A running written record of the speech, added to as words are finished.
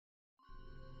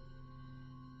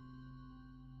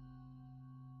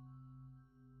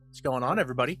What's going on,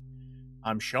 everybody?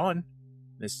 I'm Sean.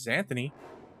 This is Anthony.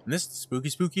 And this is the Spooky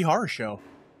Spooky Horror Show.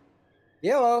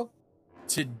 Hello.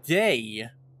 Today,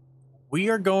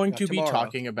 we are going to be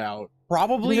talking about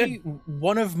probably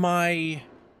one of my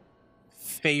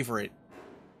favorite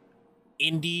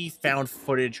indie found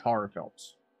footage horror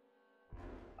films.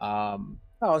 Oh,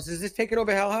 is this taking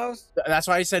over Hell House? That's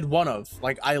why I said one of.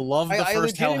 Like, I love the first Hell House.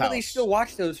 I legitimately still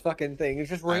watch those fucking things.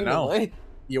 Just randomly. I know.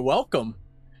 You're welcome.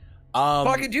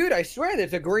 Fucking dude, I swear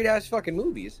that's a great ass fucking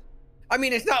movies. I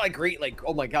mean, it's not like great, like,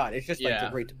 oh my god, it's just like they're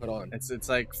great to put on. It's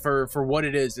like for what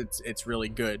it is, it's really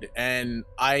good. And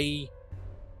I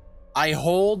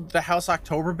hold the House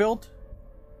October build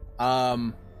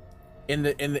in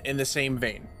the same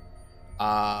vein.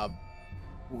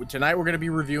 Tonight we're going to be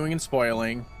reviewing and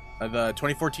spoiling the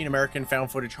 2014 American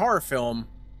found footage horror film,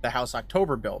 The House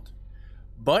October Build.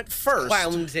 But first,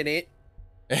 clowns in it.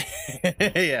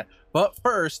 Yeah. But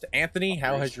first, Anthony,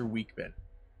 how has your week been?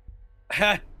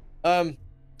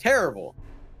 Terrible,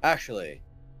 actually.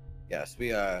 Yes,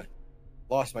 we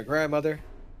lost my grandmother.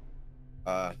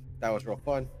 That was real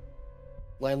fun.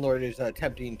 Landlord is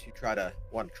attempting to try to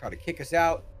kick us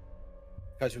out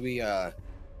because we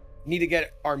need to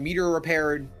get our meter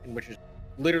repaired, which is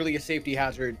literally a safety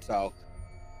hazard. So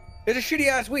it's a shitty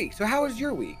ass week. So how was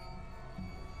your week?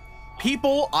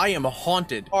 People, I am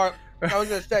haunted. I was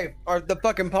gonna say, the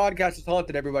fucking podcast is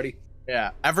haunted, everybody. Yeah,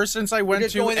 ever since I went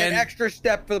just going an extra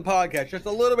step for the podcast, just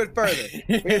a little bit further.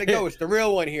 We got a ghost, the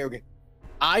real one here.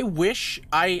 I wish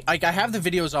I have the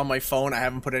videos on my phone. I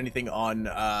haven't put anything on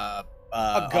a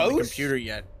ghost? on the computer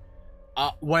yet.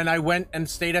 When I went and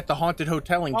stayed at the haunted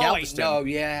hotel in Galveston. Oh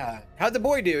yeah. How'd the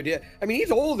boy do? I mean, he's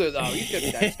older though. He's gonna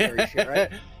be that scary shit, right?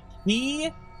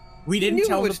 We didn't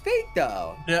tell him it was fake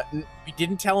though. We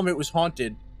didn't tell him it was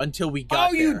haunted until we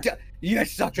got there. You're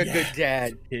such a good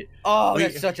dad. Oh,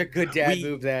 that's such a good dad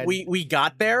move, then. We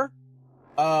got there.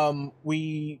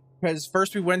 Because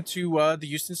first we went to the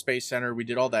Houston Space Center. We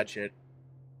did all that shit.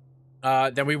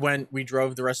 Then we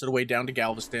drove the rest of the way down to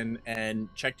Galveston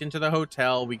and checked into the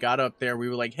hotel. We got up there. We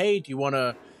were like, hey, do you want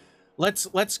to,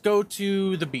 let's go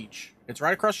to the beach. It's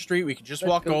right across the street. We could just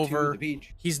walk over. To the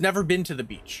beach. He's never been to the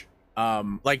beach.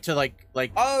 Like.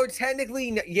 Oh,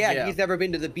 technically, yeah. He's never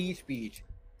been to the beach.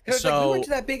 Because like, we went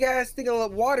to that big ass thing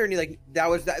of water, and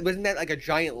wasn't that like a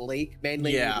giant lake,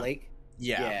 man-made lake?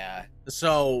 Yeah.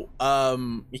 So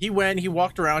he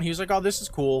walked around. He was like, oh, this is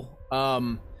cool.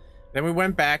 Then we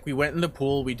went back. We went in the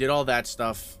pool. We did all that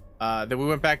stuff. Then we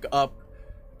went back up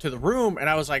to the room, and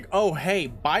I was like, oh, hey,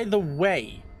 by the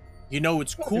way, you know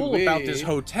what's cool about this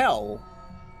hotel?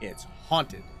 It's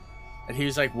haunted. And he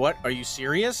was like, what? Are you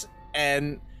serious?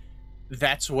 And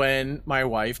that's when my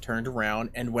wife turned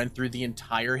around and went through the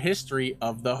entire history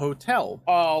of the hotel.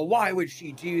 Oh, why would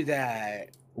she do that?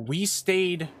 We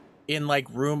stayed in like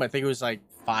room, I think it was like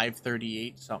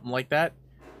 538, something like that.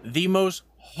 The most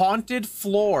haunted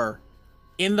floor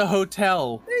in the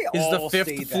hotel is the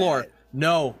 5th floor.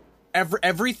 No,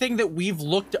 everything that we've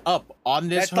looked up on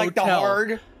this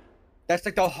hotel. That's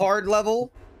like the hard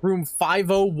level. Room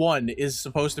 501 is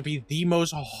supposed to be the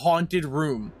most haunted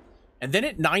room. And then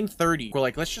at 9:30, we're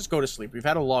like, let's just go to sleep. We've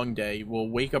had a long day. We'll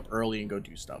wake up early and go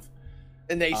do stuff.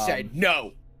 And they said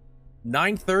no.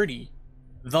 9:30,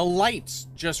 the lights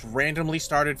just randomly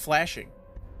started flashing.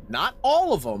 Not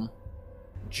all of them,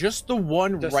 just the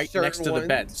one right next to the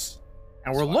beds.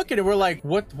 And we're looking and we're like,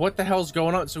 what the hell's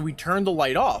going on? So we turn the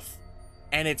light off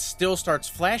and it still starts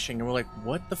flashing. And we're like,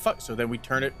 what the fuck? So then we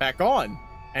turn it back on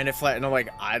and it flat. And I'm like,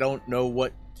 I don't know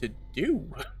what to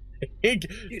do.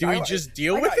 Dude, do we just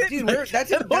deal with it? Dude,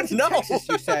 that's in Texas,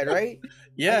 you said, right?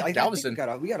 Yeah, I think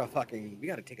we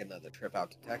gotta take another trip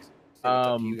out to Texas.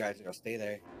 You guys are gonna stay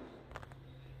there.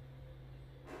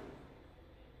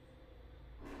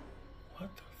 What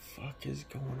the fuck is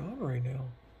going on right now?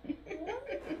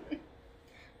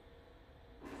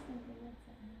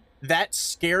 That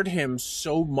scared him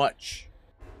so much.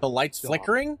 The lights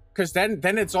flickering, because then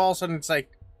it's all of a sudden it's like,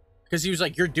 because he was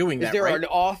like, "You're doing that, right?" Is there an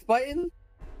off button?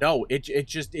 No, it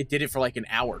did it for like an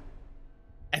hour,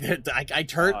 and then I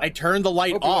turned the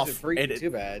light off. And too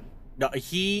bad. No,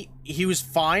 he was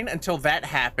fine until that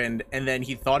happened, and then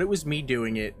he thought it was me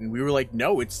doing it, and we were like,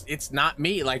 no, it's not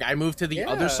me. Like, I moved to the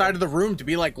other side of the room to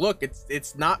be like, look,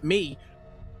 it's not me.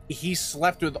 He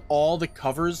slept with all the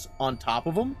covers on top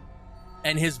of him,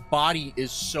 and his body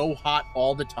is so hot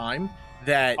all the time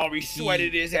that he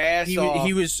sweated his ass off.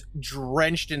 He was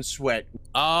drenched in sweat.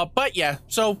 But yeah,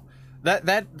 so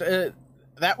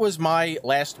that was my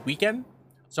last weekend.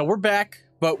 So we're back,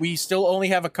 but we still only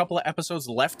have a couple of episodes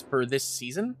left for this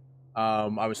season.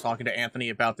 I was talking to Anthony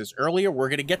about this earlier. We're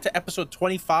gonna get to episode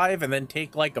 25 and then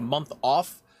take like a month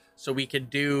off so we could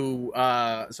do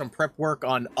some prep work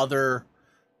on other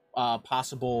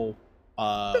possible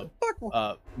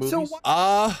movies.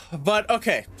 But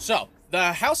okay, so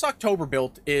the House October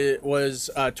Built, it was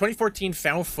a 2014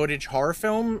 found footage horror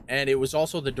film, and it was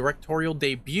also the directorial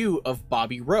debut of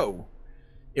Bobby Rowe.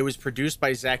 It was produced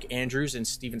by Zach Andrews and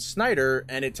Steven Snyder,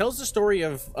 and it tells the story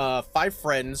of 5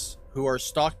 friends who are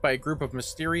stalked by a group of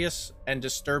mysterious and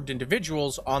disturbed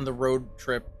individuals on the road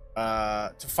trip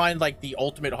to find like the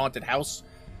ultimate haunted house.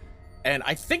 And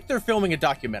I think they're filming a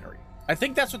documentary. I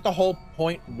think that's what the whole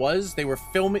point was. They were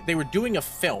doing a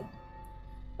film,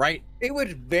 right? It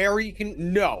was very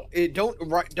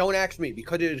don't ask me,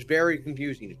 because it is very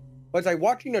confusing. Was I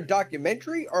watching a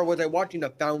documentary or was I watching a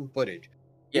found footage?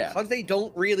 Yeah, because they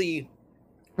don't really.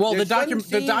 Well, the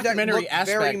documentary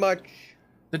aspect, very much.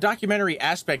 The documentary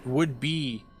aspect would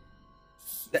be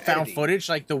found footage,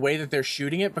 like the way that they're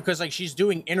shooting it, because like she's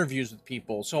doing interviews with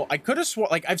people. So I could have sworn,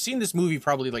 like I've seen this movie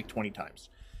probably like 20 times.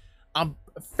 I'm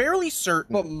fairly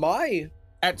certain. But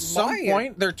at some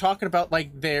point they're talking about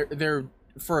like they're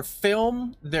for a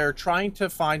film, they're trying to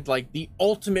find like the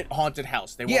ultimate haunted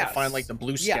house. They want to find like the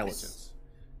blue skeletons.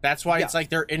 That's why it's like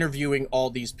they're interviewing all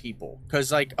these people,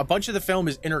 because like a bunch of the film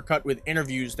is intercut with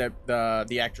interviews that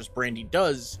the actress Brandy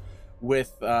does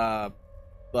with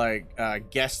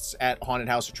guests at haunted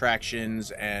house attractions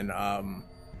and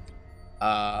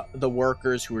the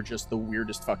workers, who are just the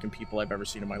weirdest fucking people I've ever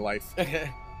seen in my life.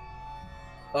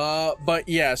 But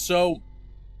yeah, so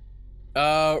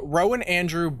Rowe and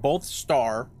Andrew both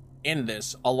star in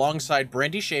this alongside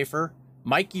Brandy Schaefer,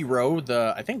 Mikey Rowe,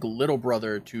 the I think little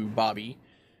brother to Bobby,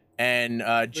 and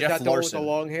Jeff Larson. With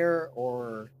the long hair,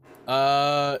 or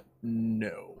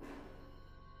no.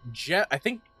 I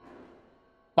think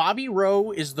Bobby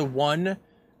Rowe is the one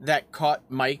that caught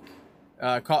Mikey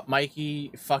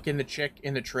fucking the chick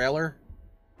in the trailer.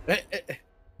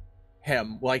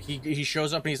 Him, like he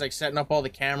shows up and he's like setting up all the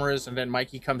cameras, and then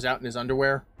Mikey comes out in his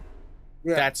underwear.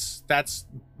 Yeah. That's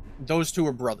those two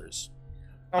are brothers.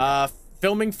 Okay.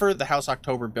 Filming for the House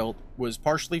October Built was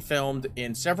partially filmed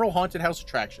in several haunted house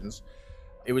attractions.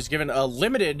 It was given a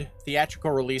limited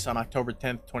theatrical release on October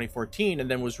 10th, 2014,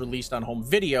 and then was released on home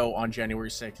video on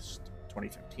January 6th,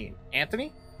 2015.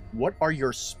 Anthony, what are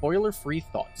your spoiler-free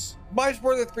thoughts? My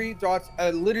spoiler-free thoughts,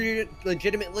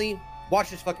 legitimately,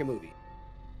 watch this fucking movie.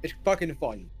 It's fucking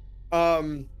fun.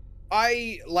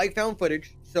 I like found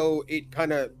footage, so it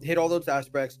kind of hit all those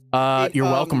aspects. You're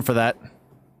welcome for that.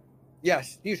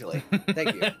 Yes, usually.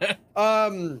 Thank you.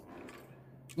 I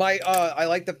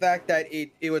like the fact that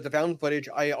it was a found footage.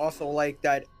 I also like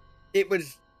that it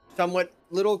was somewhat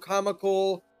little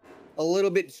comical, a little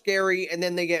bit scary, and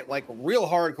then they get like real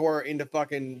hardcore into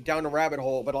fucking down a rabbit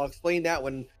hole. But I'll explain that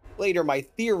one later. My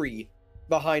theory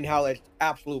behind how it's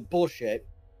absolute bullshit.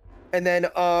 And then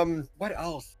what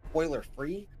else? Spoiler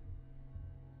free.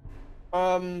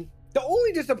 The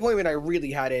only disappointment I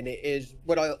really had in it is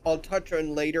what I'll touch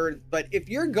on later. But if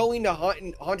you're going to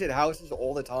haunted houses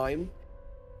all the time,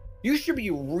 you should be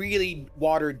really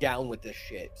watered down with this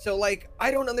shit. So like, I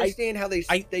don't understand how they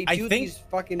do these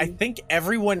fucking. I think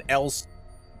everyone else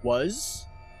was.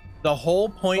 The whole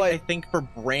point, I think, for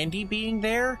Brandy being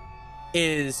there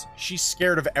is she's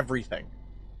scared of everything.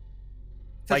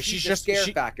 So like she's just scare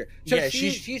factor. So yeah,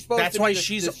 she's supposed that's to why be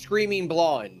she's the screaming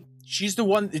blonde. She's the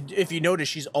one. If you notice,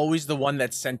 she's always the one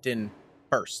that's sent in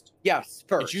first. Yes,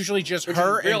 first. It's usually just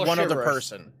her and one other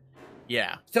person.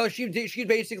 Yeah. So she's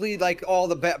basically like all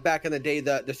the back in the day,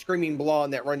 the screaming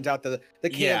blonde that runs out the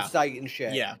campsite and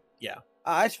shit. Yeah, yeah.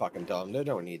 That's fucking dumb. They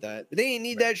don't need that. They didn't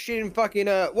need that shit in fucking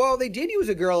well, they did use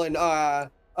a girl in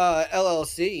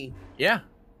LLC. Yeah.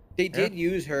 They did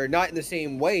use her, not in the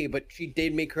same way, but she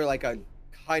did make her like a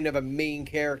kind of a main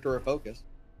character of focus.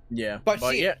 Yeah. But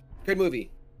yeah, good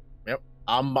movie. Yep.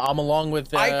 I'm along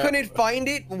with I couldn't find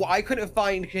it. I couldn't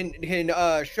find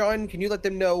Sean, can you let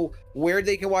them know where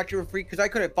they can watch it for free? Because I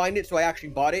couldn't find it, so I actually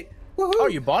bought it. Woohoo. Oh,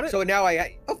 you bought it? So now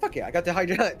oh fuck yeah, I got the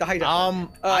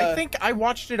hijack. I think I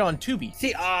watched it on Tubi.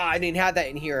 See, I didn't have that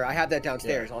in here. I had that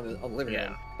downstairs on the living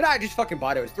room. But I just fucking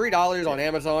bought it. It was $3 on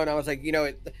Amazon. I was like, you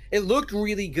know, it looked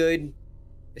really good.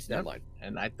 It's not mine.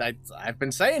 And I've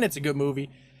been saying it's a good movie.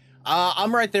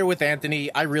 I'm right there with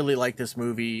Anthony. I really like this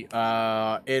movie.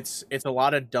 It's a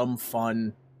lot of dumb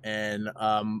fun, and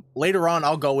later on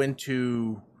I'll go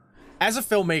into, as a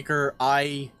filmmaker,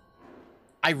 I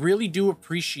really do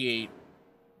appreciate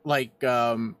like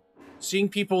seeing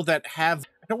people that have,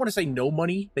 I don't want to say no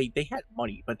money. They had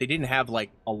money, but they didn't have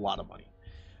like a lot of money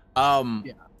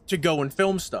to go and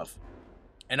film stuff.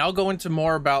 and I'll go into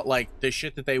more about like the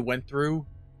shit that they went through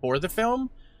for the film.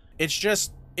 It's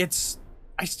just,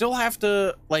 I still have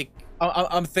to like,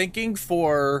 I'm thinking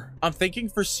for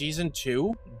season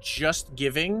 2, just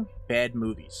giving bad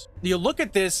movies. You look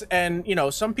at this and, you know,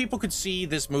 some people could see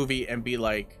this movie and be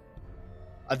like,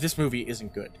 this movie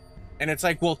isn't good. And it's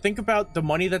like, well, think about the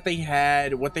money that they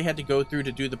had, what they had to go through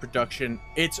to do the production.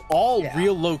 It's all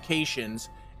real locations.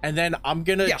 And then I'm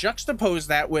going to juxtapose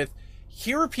that with,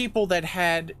 here are people that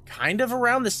had kind of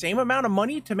around the same amount of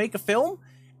money to make a film,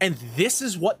 and this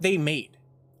is what they made.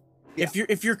 Yeah.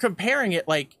 If you're comparing it,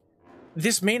 like,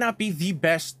 this may not be the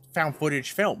best found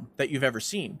footage film that you've ever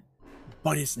seen,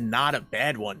 but it's not a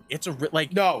bad one. It's a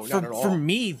like, no, not at all. For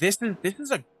me, this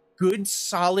is a good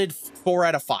solid 4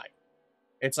 out of 5.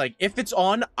 It's like, if it's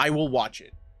on, I will watch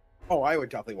it. Oh, I would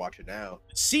definitely watch it now.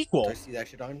 Sequel. Did I see that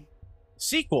shit on?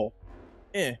 Sequel.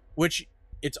 Which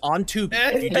it's on Tubi.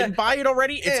 If you didn't buy it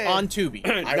already, it's on Tubi.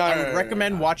 I would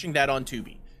recommend watching that on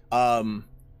Tubi.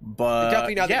 But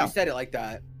definitely not that you said it like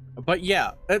that. But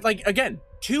yeah, like, again,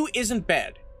 2 isn't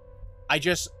bad. I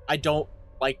don't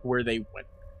like where they went.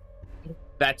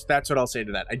 That's what I'll say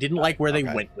to that. I didn't like where they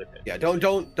went with it. Yeah, don't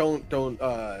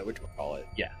whatchamacallit.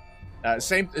 Yeah.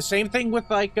 Same thing with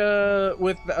like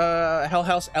Hell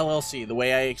House LLC, the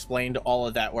way I explained all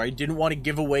of that, where I didn't want to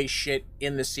give away shit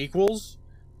in the sequels,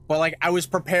 but like I was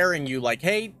preparing you like,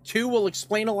 hey, 2 will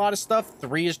explain a lot of stuff,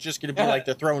 3 is just gonna be like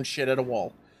they're throwing shit at a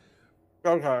wall.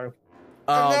 Okay.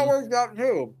 And that worked out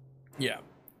too. Yeah.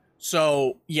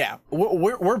 So yeah,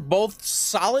 we're both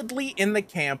solidly in the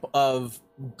camp of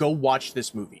go watch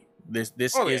this movie. This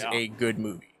is a good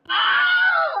movie.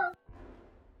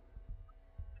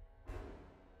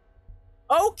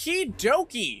 Okie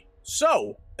dokie.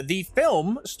 So the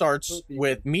film starts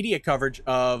with media coverage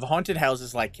of haunted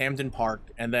houses like Camden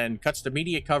Park, and then cuts to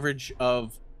media coverage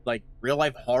of like real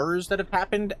life horrors that have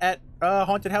happened at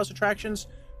haunted house attractions,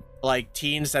 like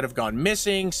teens that have gone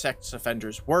missing, sex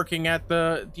offenders working at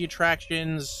the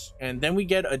attractions, and then we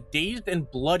get a dazed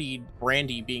and bloodied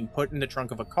Brandy being put in the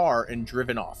trunk of a car and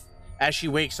driven off as she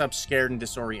wakes up scared and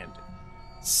disoriented.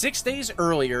 6 days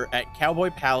earlier at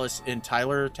Cowboy Palace in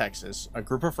Tyler, Texas, a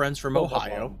group of friends from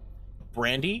Ohio,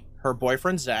 Brandy, her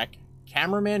boyfriend Zach,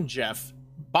 cameraman Jeff,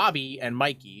 Bobby, and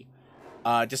Mikey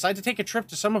decide to take a trip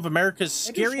to some of America's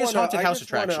scariest haunted house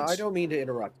attractions. I don't mean to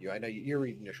interrupt you. I know you're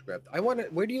reading the script.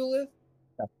 Where do you live?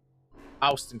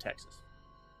 Austin, Texas.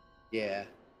 Yeah.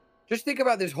 Just think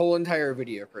about this whole entire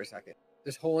video for a second.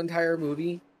 This whole entire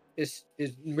movie is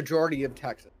majority of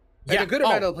Texas. And a good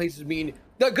amount of places mean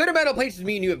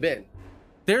you have been.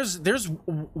 There's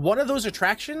one of those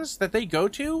attractions that they go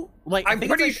to. Like I'm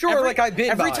pretty sure I've been.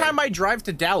 Every time I drive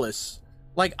to Dallas,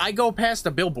 like I go past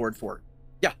a billboard for it.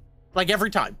 Yeah, like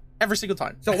every single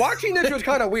time. So watching this was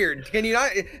kind of weird. Can you not?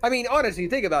 I mean, honestly,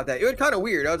 think about that. It was kind of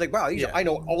weird. I was like, wow, I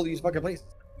know all these fucking places.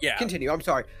 Yeah. Continue. I'm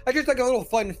sorry. I just like a little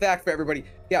fun fact for everybody.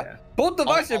 Yeah. Both of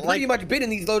us have pretty much been in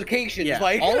these locations. Yeah.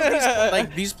 Like all of these,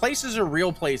 like these places are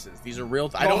real places. These are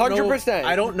real. I don't 100%.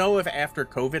 I don't know if after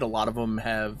COVID, a lot of them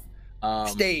have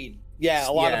stayed. Yeah,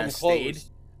 a lot of them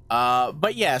closed.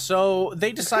 But yeah, so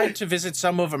they decide to visit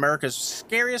some of America's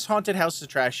scariest haunted house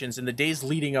attractions in the days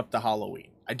leading up to Halloween.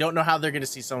 I don't know how they're going to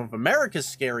see some of America's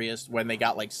scariest when they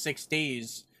got like 6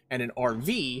 days and an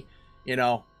RV. You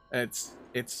know, it's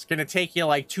gonna take you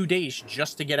like 2 days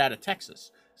just to get out of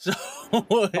Texas. So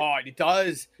it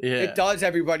does. Yeah. It does,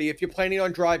 everybody. If you're planning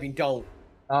on driving, don't.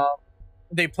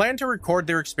 They plan to record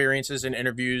their experiences and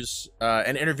interviews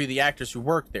and interview the actors who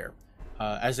work there.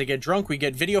 As they get drunk, we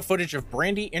get video footage of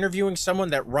Brandy interviewing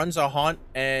someone that runs a haunt,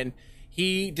 and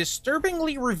he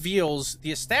disturbingly reveals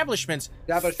the establishment's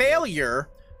failure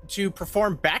to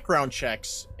perform background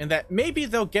checks, and that maybe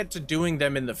they'll get to doing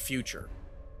them in the future.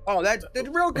 Oh, that's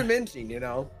real convincing, you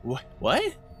know. What?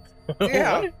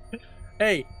 Yeah. What?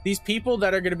 Hey, these people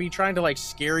that are going to be trying to like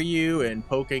scare you and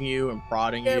poking you and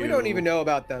prodding you. Yeah, we don't even know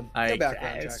about them. Background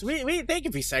checks. They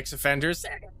could be sex offenders.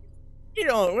 We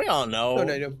all know. No. We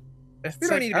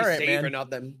don't need to be saving of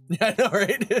them. I know,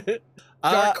 right?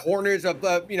 Dark corners of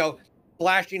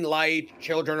flashing lights,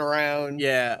 children around.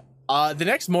 Yeah. The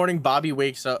next morning, Bobby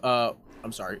wakes up.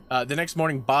 The next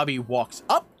morning, Bobby walks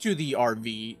up to the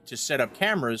RV to set up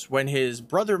cameras when his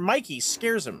brother Mikey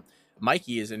scares him.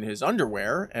 Mikey is in his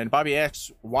underwear, and Bobby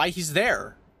asks why he's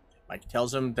there. Mike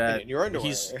tells him that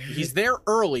he's there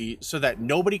early so that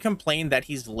nobody complained that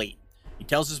he's late. He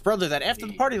tells his brother that after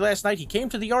the party last night, he came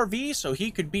to the RV so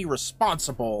he could be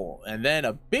responsible. And then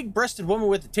a big-breasted woman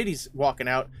with the titties walking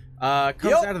out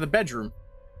comes out of the bedroom.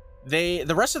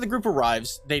 The rest of the group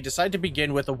arrives. They decide to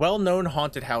begin with a well-known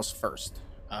haunted house first,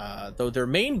 though their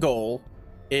main goal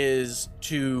is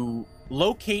to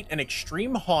locate an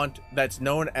extreme haunt that's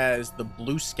known as the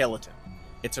Blue Skeleton.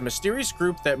 It's a mysterious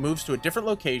group that moves to a different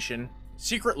location,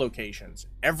 secret locations,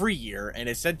 every year, and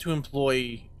is said to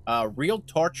employ real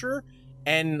torture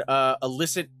and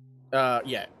illicit.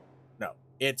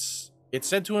 It's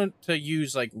said to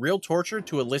use like real torture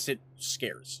to elicit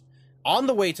scares. On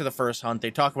the way to the first hunt,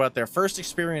 they talk about their first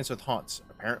experience with haunts.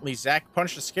 Apparently, Zach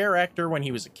punched a scare actor when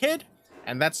he was a kid,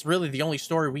 and that's really the only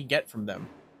story we get from them.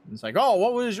 It's like, oh,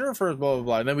 what was your first blah, blah,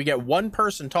 blah. And then we get one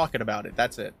person talking about it.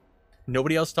 That's it.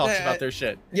 Nobody else talks about their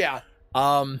shit. Yeah.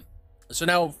 So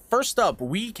now, first up,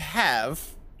 we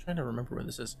have... I'm trying to remember where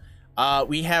this is.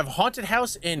 We have Haunted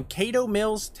House in Cato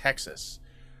Mills, Texas.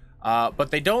 But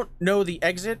they don't know the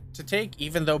exit to take,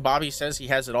 even though Bobby says he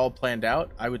has it all planned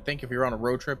out. I would think if you're on a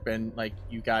road trip and like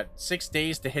you got 6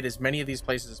 days to hit as many of these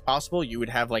places as possible, you would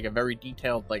have like a very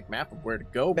detailed like map of where to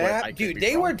go. Dude,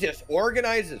 they were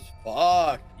disorganized as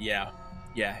fuck. Yeah.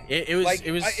 It was like,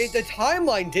 the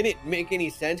timeline didn't make any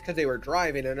sense because they were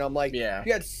driving, and I'm like, yeah,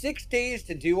 you had 6 days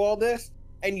to do all this,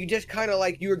 and you just kind of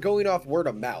like you were going off word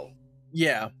of mouth.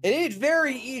 Yeah. And it's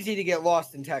very easy to get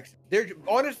lost in Texas.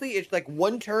 Honestly, it's like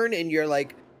one turn and you're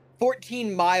like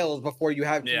 14 miles before you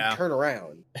have to turn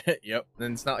around. Yep.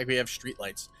 And it's not like we have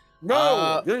streetlights.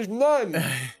 No, there's none.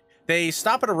 They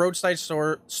stop at a roadside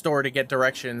store to get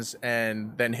directions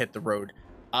and then hit the road.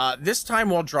 This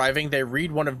time while driving, they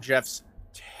read one of Jeff's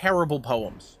terrible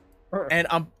poems. And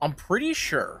I'm pretty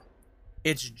sure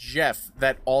it's Jeff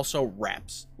that also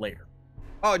raps later.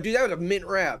 Oh, dude, that was a mint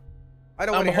rap. I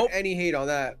don't want to hear any hate on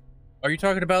that. Are you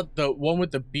talking about the one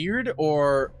with the beard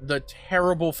or the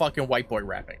terrible fucking white boy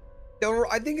rapping?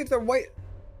 I think it's a white.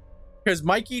 Because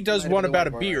Mikey does one about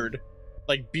a beard,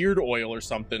 like beard oil or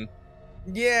something.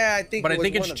 Yeah, I think. But I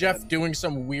think it's Jeff doing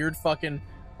some weird fucking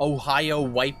Ohio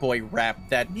white boy rap.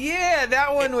 That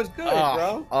one was good,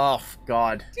 bro. Oh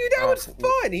God, dude, that was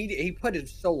fun. He put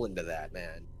his soul into that,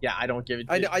 man. Yeah, I don't give it.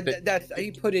 He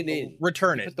put it in.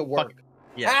 Return it. Put the work.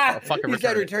 Yeah, fucking you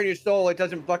said return your soul. It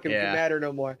doesn't fucking matter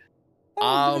no more.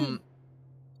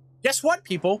 Guess what,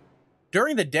 people?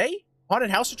 During the day, haunted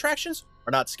house attractions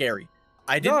are not scary.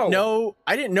 I didn't know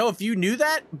if you knew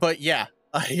that, but yeah,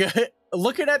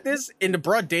 looking at this in the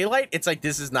broad daylight, it's like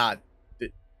this is not.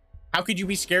 How could you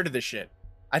be scared of this shit?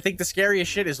 I think the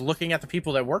scariest shit is looking at the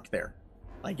people that work there.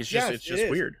 Like it's just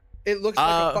weird. It looks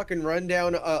like a fucking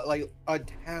rundown, like a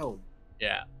town.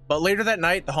 Yeah. But later that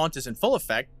night, the haunt is in full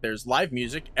effect. There's live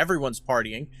music, everyone's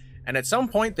partying, and at some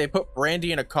point they put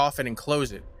Brandy in a coffin and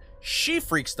close it. She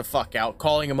freaks the fuck out,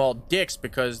 calling them all dicks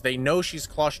because they know she's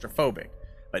claustrophobic.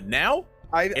 But now,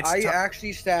 I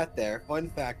actually sat there. Fun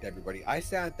fact, everybody. I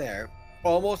sat there,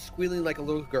 almost squealing like a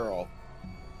little girl,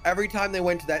 every time they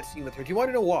went to that scene with her. Do you want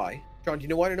to know why? John, do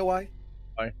you want to know why?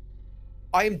 Why?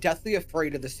 I am deathly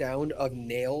afraid of the sound of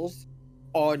nails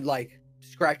on, like,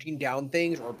 scratching down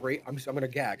things or I'm gonna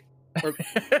gag or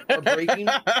breaking.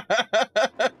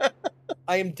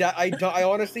 I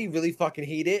honestly really fucking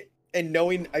hate it. And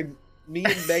knowing me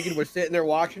and Megan were sitting there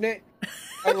watching it,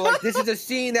 I'm like, this is a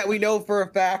scene that we know for a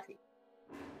fact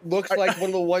looks like one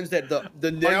of the ones that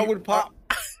the nail would pop.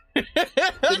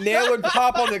 The nail would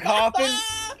pop on the coffin.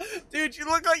 Dude, you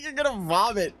look like you're gonna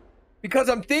vomit. Because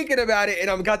I'm thinking about it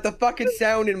and I've got the fucking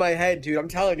sound in my head, dude. I'm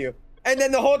telling you. And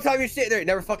then the whole time you're sitting there, it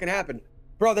never fucking happened.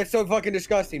 Bro, that's so fucking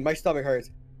disgusting. My stomach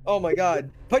hurts. Oh my God.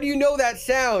 But you know that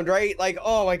sound, right? Like,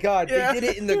 oh my God. Yeah. They did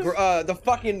it in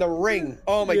the ring.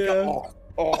 Oh my God.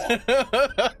 Oh.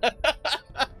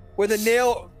 With a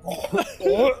nail.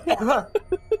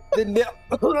 The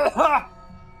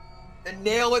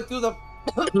nail went through the.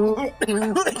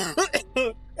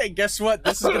 Hey, guess what?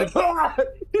 This is gonna.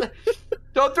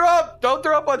 Don't throw up. Don't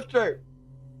throw up on straight.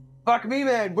 Fuck me,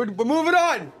 man. We're moving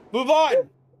on. Move on.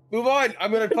 Move on.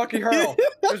 I'm gonna fucking hurl.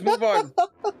 Just move on.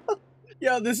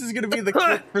 Yeah, this is gonna be the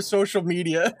clip for social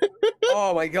media.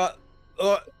 Oh my God.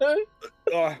 Oh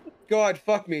God,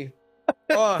 fuck me.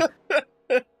 I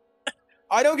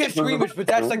don't get squeamish, but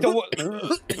that's like the one.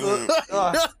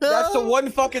 That's the one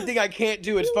fucking thing I can't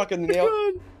do. Is fucking nail.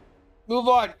 Move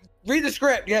on. Read the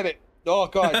script. Damn it. Oh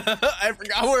God. I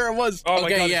forgot where it was. Oh my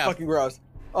God, it's fucking gross.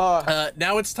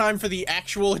 Now it's time for the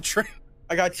actual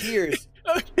I got tears.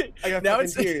 Okay. I got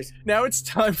tears. Now it's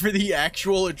time for the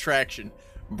actual attraction.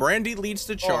 Brandy leads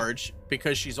the charge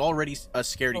because she's already a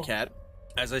scaredy cat,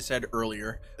 as I said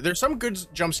earlier. There's some good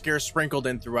jump scares sprinkled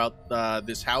in throughout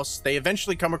this house. They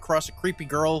eventually come across a creepy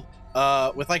girl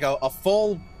with like a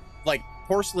full like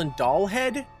porcelain doll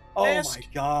head. Oh my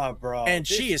God, bro. And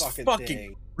she is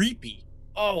fucking creepy.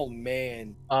 Oh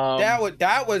man.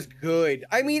 That was good.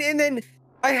 I mean, and then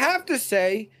I have to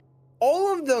say,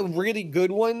 all of the really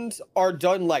good ones are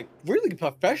done like really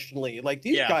professionally. Like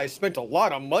these Yeah. guys spent a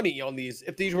lot of money on these.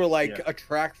 If these were like Yeah.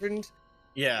 attractions,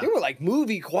 Yeah. they were like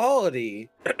movie quality.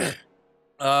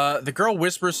 The girl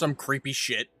whispers some creepy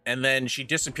shit, and then she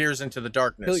disappears into the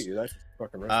darkness. Kill you. That's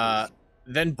fucking rest.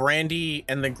 Then Brandy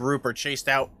and the group are chased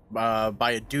out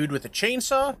by a dude with a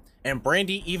chainsaw, and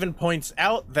Brandy even points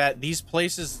out that these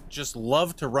places just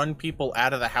love to run people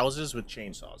out of the houses with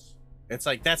chainsaws. It's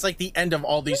like, that's like the end of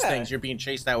all these things. You're being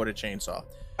chased out with a chainsaw.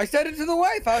 I said it to the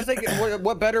wife. I was like,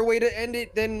 what better way to end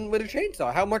it than with a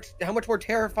chainsaw? How much more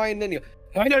terrifying than you?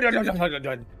 You know, that's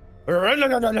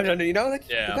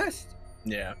the best.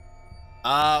 Yeah.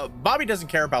 Bobby doesn't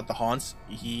care about the haunts.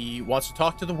 He wants to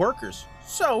talk to the workers.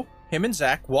 So him and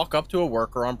Zach walk up to a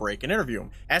worker on break and interview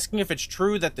him, asking if it's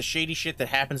true that the shady shit that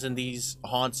happens in these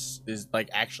haunts is like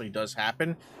actually does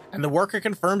happen. And the worker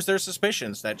confirms their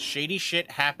suspicions that shady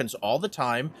shit happens all the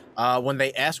time. When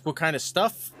they ask what kind of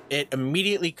stuff, it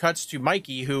immediately cuts to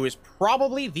Mikey, who is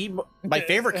probably my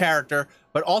favorite character,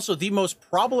 but also the most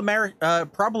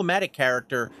problematic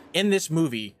character in this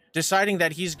movie, deciding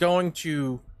that he's going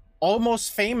to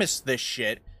almost famous this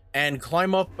shit and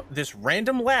climb up this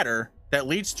random ladder that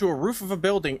leads to a roof of a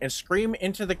building and scream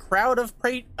into the crowd of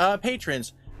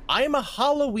patrons, "I am a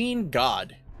Halloween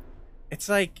god." It's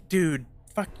like, dude,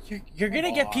 fuck, you're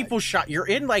gonna get people shot. You're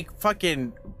in like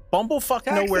fucking bumblefuck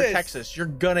nowhere, Texas. You're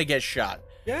gonna get shot.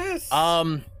 Yes.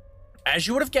 As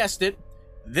you would have guessed it,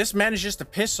 this manages to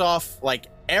piss off like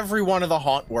every one of the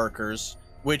haunt workers,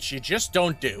 which you just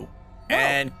don't do. No,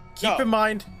 and keep in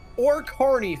mind, or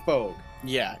carny folk.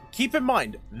 Yeah, keep in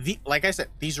mind, like I said,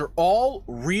 these are all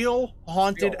real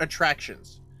haunted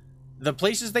attractions. The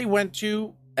places they went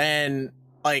to, and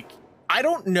like, I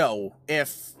don't know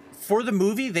if for the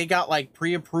movie they got like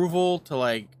pre-approval to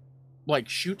like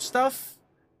shoot stuff,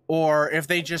 or if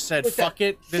they just said, fuck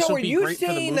it, this will be great for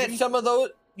the movie. So are you saying that some of those,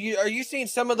 are you seeing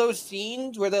some of those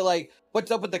scenes where they're like, what's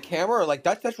up with the camera? Or like,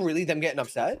 that's really them getting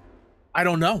upset? I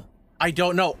don't know.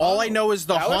 All I know is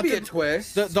the that haunted would be a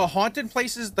twist. The haunted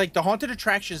places, like the haunted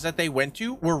attractions that they went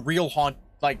to, were real haunts,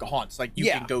 like you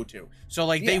can go to. So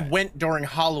like they went during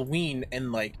Halloween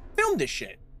and like filmed this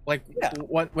shit, like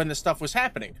when the stuff was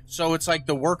happening. So it's like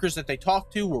the workers that they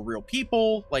talked to were real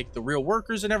people, like the real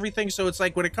workers and everything. So it's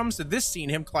like when it comes to this scene,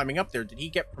 him climbing up there, did he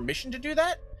get permission to do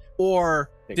that? Or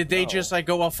did they just like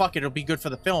go, well, fuck it, it'll be good for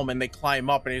the film, and they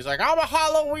climb up and he's like, I'm a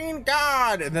Halloween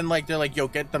god, and then like they're like, yo,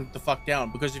 get them the fuck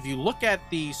down. Because if you look at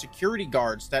the security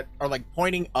guards that are like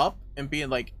pointing up and being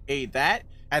like, hey, that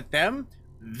at them,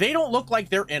 they don't look like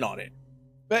they're in on it.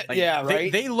 But like, yeah,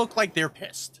 right. They look like they're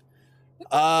pissed.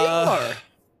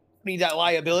 Need that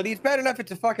liability. It's bad enough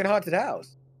it's a fucking haunted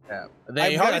house. Yeah,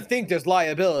 I gotta think there's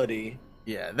liability.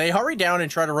 Yeah, they hurry down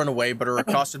and try to run away, but are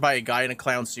accosted by a guy in a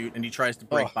clown suit, and he tries to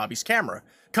break Bobby's camera.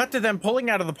 Cut to them pulling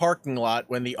out of the parking lot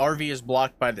when the RV is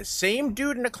blocked by the same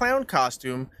dude in a clown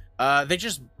costume. They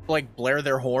just like blare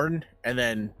their horn, and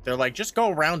then they're like, just go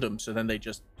around him. So then they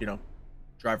just, you know,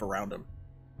 drive around him.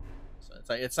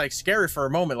 So it's like scary for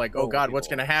a moment, like, oh god, what's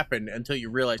gonna happen, until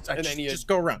you realize, just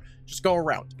go around. Just go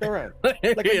around. Go around.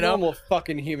 Like a normal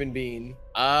fucking human being.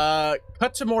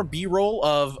 Cut to more B-roll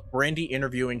of Brandy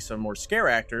interviewing some more scare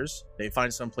actors. They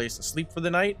find some place to sleep for the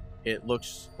night. It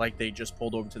looks like they just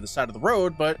pulled over to the side of the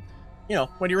road, but you know,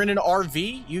 when you're in an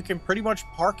RV, you can pretty much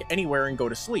park anywhere and go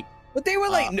to sleep. But they were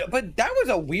like, no, but that was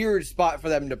a weird spot for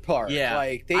them to park. Yeah,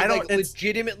 like they like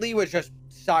legitimately was just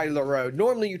side of the road.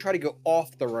 Normally, you try to go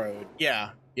off the road. Yeah.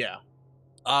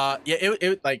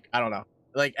 It like, I don't know.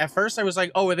 Like at first, I was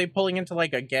like, oh, are they pulling into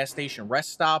like a gas station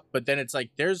rest stop? But then it's like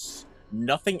there's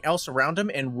nothing else around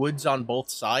them and woods on both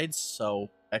sides. So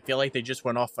I feel like they just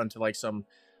went off onto like some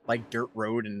like dirt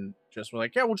road and just were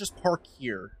like, yeah, we'll just park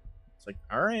here. It's like,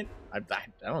 all right, I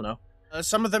don't know.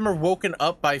 Some of them are woken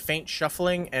up by faint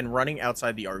shuffling and running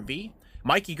outside the RV.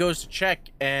 Mikey goes to check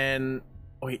and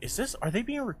wait, are they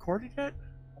being recorded yet?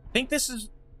 I think this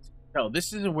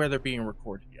isn't where they're being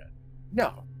recorded yet.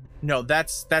 No,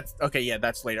 that's okay. Yeah,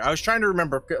 that's later. I was trying to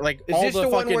remember, like, is all this the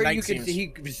one fucking where night you can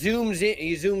scenes. see,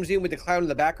 he zooms in with the clown in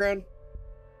the background?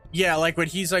 Yeah, like when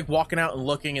he's like walking out and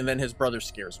looking, and then his brother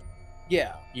scares him.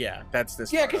 Yeah, that's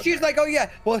this. Yeah, because she's like, oh yeah,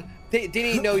 well, they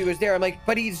didn't know he was there. I'm like,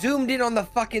 but he zoomed in on the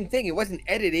fucking thing. It wasn't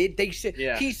edited.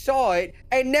 He saw it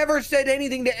and never said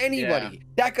anything to anybody.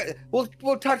 That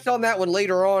we'll touch on that one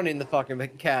later on in the fucking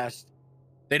cast.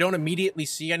 They don't immediately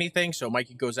see anything, so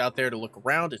Mikey goes out there to look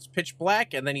around. It's pitch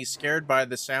black, and then he's scared by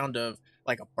the sound of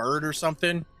like a bird or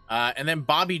something. And then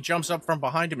Bobby jumps up from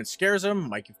behind him and scares him.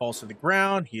 Mikey falls to the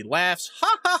ground. He laughs,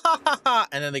 ha ha ha ha ha,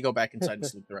 and then they go back inside to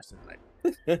sleep the rest of the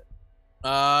night.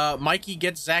 Mikey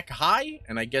gets Zach high,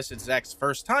 and I guess it's Zach's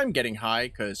first time getting high,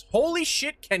 because holy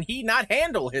shit, can he not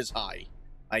handle his high?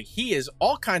 Like, he is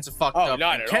all kinds of fucked up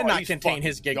and cannot contain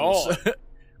his giggles.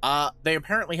 They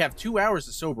apparently have 2 hours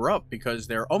to sober up because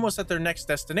they're almost at their next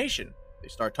destination. They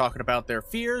start talking about their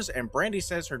fears, and Brandy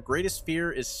says her greatest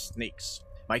fear is snakes.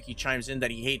 Mikey chimes in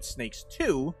that he hates snakes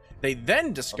too. They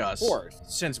then discuss,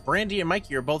 since Brandy and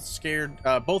Mikey are both scared,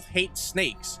 both hate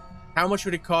snakes, how much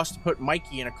would it cost to put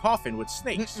Mikey in a coffin with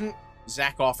snakes?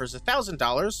 Zach offers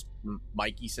 $1,000.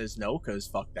 Mikey says no, because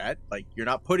fuck that. Like, you're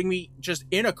not putting me just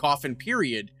in a coffin,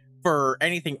 period, for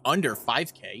anything under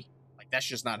 5K. Like, that's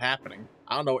just not happening.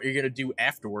 I don't know what you're going to do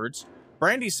afterwards.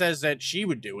 Brandy says that she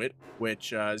would do it,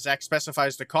 which Zach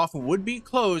specifies the coffin would be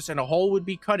closed and a hole would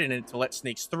be cut in it to let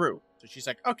snakes through. So she's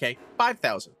like, okay,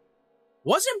 5,000.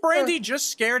 Wasn't Brandy just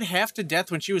scared half to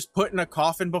death when she was put in a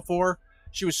coffin before?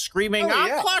 She was screaming,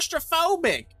 I'm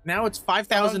claustrophobic. Now it's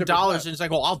 $5,000, and it's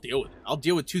like, well, I'll deal with it. I'll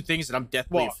deal with two things that I'm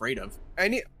deathly afraid of.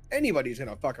 Anybody's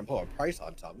gonna fucking pull a price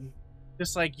on something.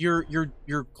 Just like you're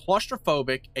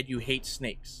claustrophobic and you hate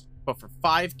snakes, but for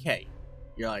 5K,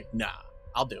 you're like, nah,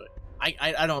 I'll do it.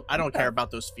 I don't care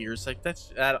about those fears. Like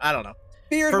that's I don't know.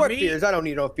 Fears? What fears? I don't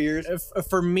need no fears.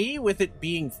 For me, with it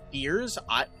being fears,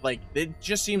 it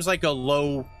just seems like a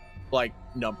low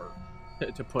number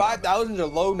to put. 5,000 is a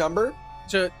low number.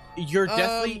 So you're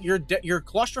deathly you're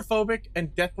claustrophobic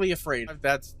and deathly afraid.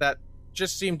 That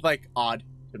just seemed like odd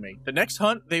to me. The next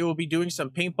hunt, they will be doing some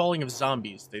paintballing of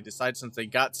zombies. They decide since they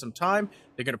got some time,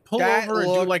 they're gonna pull over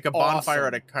and do like a bonfire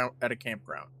at a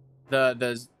campground.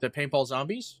 The paintball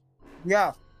zombies.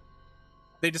 Yeah.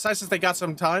 They decide since they got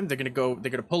some time, they're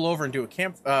gonna pull over and do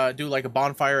do like a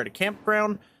bonfire at a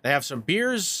campground. They have some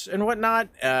beers and whatnot.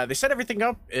 They set everything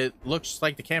up. It looks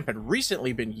like the camp had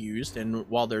recently been used, and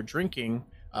while they're drinking,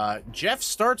 Jeff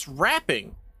starts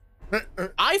rapping.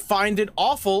 I find it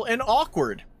awful and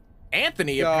awkward.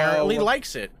 Anthony apparently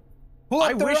likes it. Pull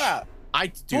up the rap.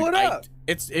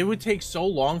 It would take so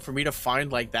long for me to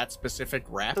find like that specific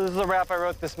rap. This is the rap I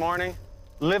wrote this morning.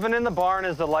 Living in the barn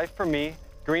is the life for me.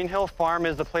 Green Hill Farm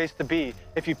is the place to be.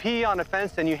 If you pee on a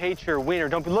fence and you hate your wiener,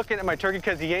 don't be looking at my turkey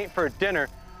because he ain't for dinner.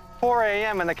 4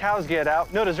 a.m. and the cows get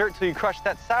out. No dessert till you crush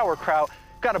that sauerkraut.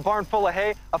 Got a barn full of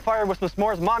hay, a fire with some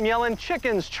s'mores, mom yelling,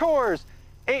 chickens, chores.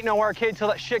 Ain't no arcade till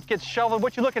that shit gets shoveled.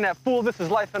 What you looking at, fool? This is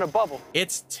life in a bubble.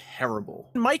 It's terrible.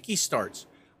 Mikey starts.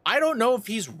 I don't know if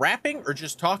he's rapping or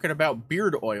just talking about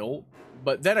beard oil,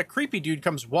 but then a creepy dude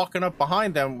comes walking up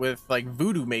behind them with like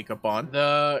voodoo makeup on.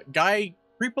 The guy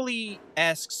creepily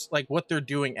asks like what they're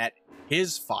doing at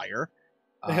his fire.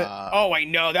 Oh, I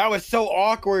know. That was so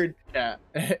awkward. Yeah.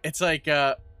 It's like,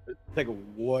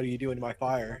 what are you doing to my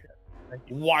fire?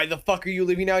 Why the fuck are you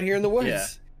living out here in the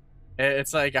woods? Yeah.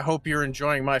 It's like, I hope you're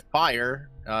enjoying my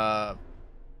fire.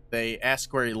 They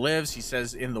ask where he lives. He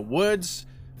says in the woods.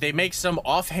 They make some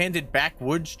offhanded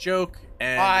backwoods joke,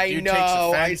 and the dude takes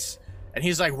offense. And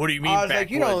he's like, what do you mean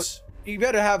backwoods? You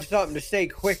better have something to say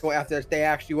quick after they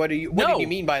ask you, what do you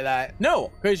mean by that?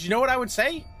 No, because you know what I would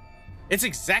say? It's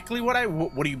exactly what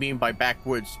do you mean by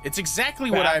backwoods? It's exactly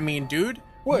what I mean, dude.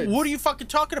 Woods. What are you fucking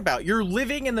talking about? You're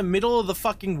living in the middle of the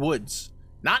fucking woods.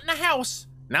 Not in a house,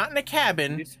 not in a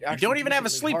cabin. You don't even have a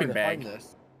sleeping bag.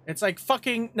 It's like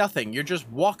fucking nothing. You're just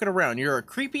walking around. You're a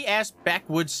creepy ass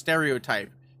backwoods stereotype.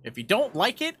 If you don't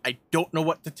like it, I don't know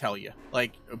what to tell you.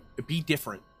 Like, be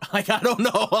different. Like, I don't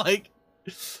know. Like,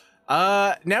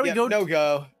 now we go. No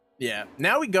go. Yeah.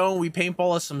 Now we go and we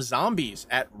paintball some zombies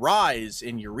at Rise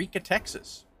in Eureka,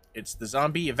 Texas. It's the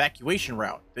zombie evacuation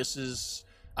route. This is,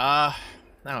 I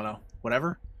don't know,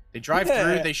 whatever. They drive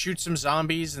through, they shoot some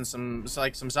zombies and some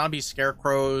zombie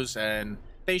scarecrows, and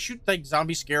they shoot like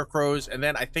zombie scarecrows, and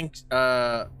then I think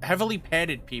heavily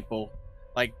padded people,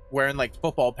 like wearing like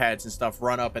football pads and stuff,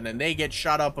 run up, and then they get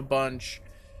shot up a bunch.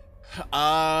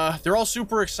 They're all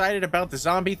super excited about the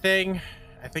zombie thing.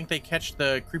 I think they catch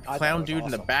the creepy clown dude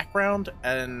in the background,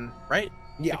 and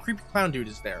the creepy clown dude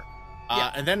is there.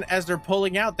 And then as they're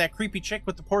pulling out, that creepy chick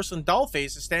with the porcelain doll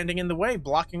face is standing in the way,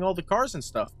 blocking all the cars and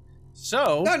stuff.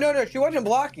 So no, she wasn't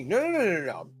blocking.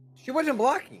 No. She wasn't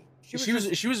blocking.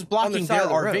 She was blocking their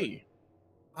RV.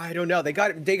 I don't know. They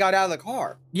got out of the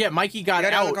car. Yeah, Mikey got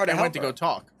out and went to go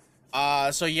talk.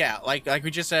 So yeah, like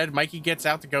we just said, Mikey gets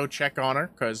out to go check on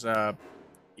her because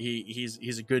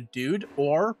he's a good dude,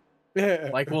 or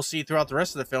like we'll see throughout the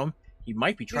rest of the film, he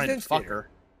might be trying to fuck her.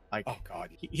 Like, oh god,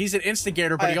 he's an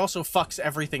instigator, but he also fucks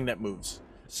everything that moves.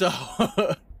 So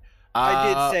I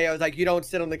did say, I was like, you don't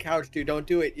sit on the couch, dude. Don't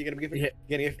do it. You're gonna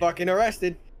get fucking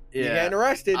arrested. Yeah. You're getting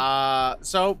arrested.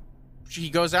 So he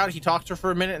goes out, he talks to her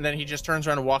for a minute, and then he just turns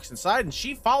around and walks inside, and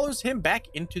she follows him back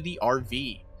into the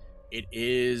RV. It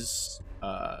is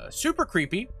super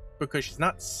creepy because she's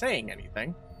not saying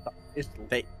anything. It's,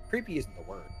 They- creepy isn't the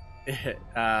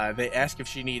word. They ask if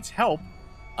she needs help.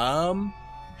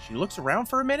 She looks around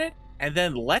for a minute and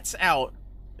then lets out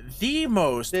the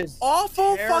most This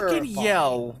awful fucking terrifying.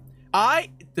 yell.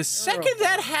 The second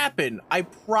that happened, I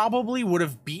probably would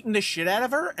have beaten the shit out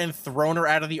of her and thrown her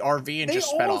out of the RV and They just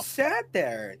sped all off. sat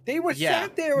there. They were Yeah.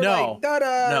 sat there No. like, da,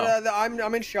 da, No. da,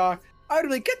 I'm in shock. I'd be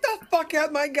like, get the fuck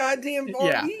out my goddamn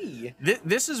Yeah. RV.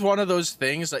 This is one of those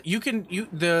things that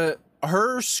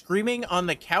her screaming on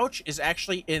the couch is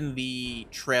actually in the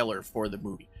trailer for the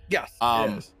movie. Yes, it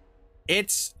Um, is.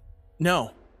 It's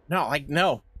no.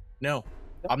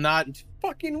 I'm not. It's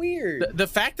fucking weird. The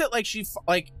fact that like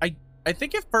I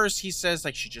think at first he says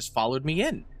like she just followed me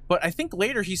in, but I think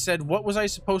later he said, what was I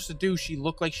supposed to do? She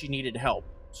looked like she needed help,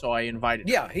 so I invited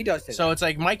her. Yeah, he does say So that. it's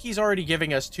like Mikey's already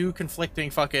giving us two conflicting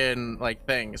fucking like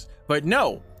things. But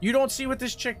no, you don't see what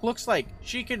this chick looks like.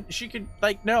 She could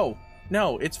like no,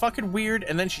 it's fucking weird.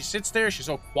 And then she sits there, she's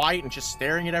so quiet and just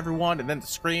staring at everyone, and then the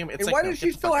scream. It's And like, why no, does get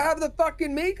she the still fuck out. have the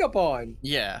fucking makeup on?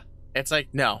 Yeah, it's like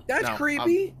no. That's no,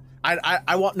 creepy.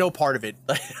 I want no part of it.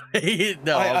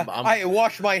 No, I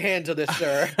wash my hands of this,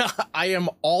 sir. I am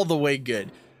all the way good.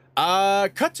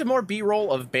 Cut to more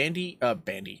B-roll of Brandy.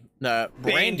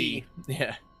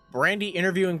 Yeah. Brandy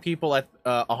interviewing people at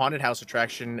a haunted house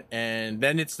attraction, and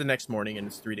then it's the next morning and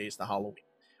it's 3 days to Halloween.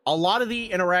 A lot of the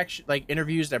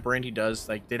interviews that Brandy does,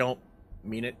 like they don't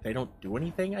mean it. They don't do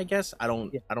anything, I guess. I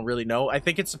don't really know. I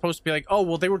think it's supposed to be like, oh,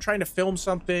 well, they were trying to film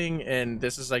something and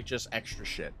this is like just extra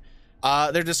shit.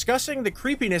 They're discussing the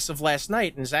creepiness of last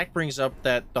night, and Zach brings up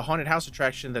that the haunted house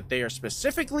attraction that they are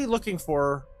specifically looking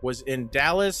for was in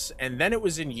Dallas, and then it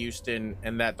was in Houston,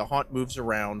 and that the haunt moves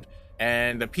around,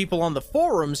 and the people on the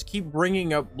forums keep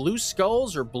bringing up blue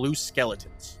skulls or blue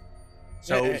skeletons.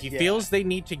 So he feels they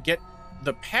need to get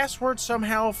the password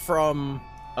somehow from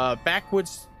the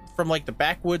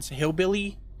backwoods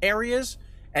hillbilly areas,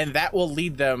 and that will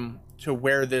lead them to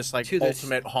where this like To this-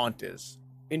 ultimate haunt is.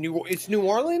 It's New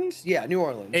Orleans? Yeah, New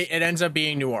Orleans. It ends up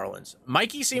being New Orleans.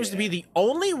 Mikey seems to be the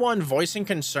only one voicing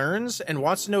concerns and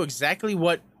wants to know exactly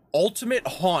what ultimate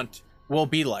haunt will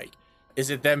be like. Is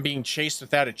it them being chased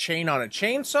without a chain on a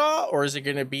chainsaw, or is it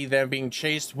going to be them being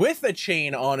chased with a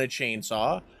chain on a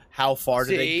chainsaw? How far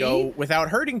do they See? go without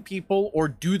hurting people, or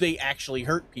do they actually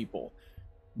hurt people?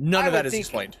 None I of that would is think-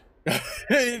 explained.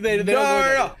 they don't go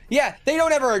No. Yeah, they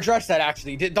don't ever address that,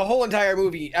 actually. The whole entire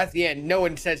movie, at the end, no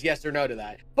one says yes or no to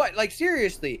that. But, like,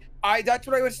 seriously, that's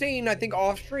what I was saying, I think,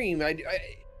 off stream.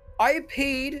 I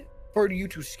paid for you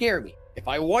to scare me. If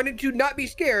I wanted to not be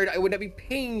scared, I would not be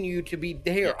paying you to be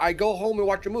there. I go home and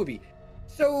watch a movie.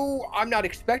 So, I'm not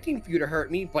expecting for you to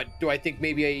hurt me, but do I think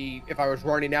maybe if I was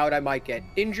running out, I might get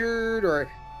injured,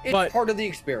 or it's But- part of the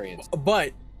experience.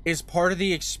 But is part of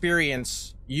the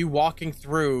experience you walking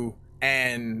through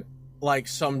and like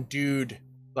some dude,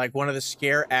 like one of the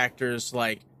scare actors,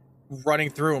 like running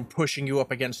through and pushing you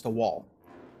up against the wall?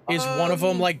 Is one of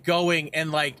them like going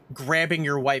and like grabbing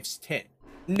your wife's tit?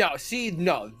 No, see,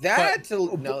 no, that's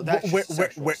where-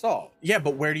 sexual assault. Yeah,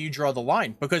 but where do you draw the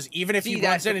line? Because even if See, he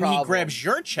that's runs in the and he problem. grabs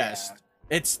your chest,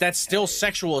 that's still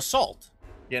sexual assault.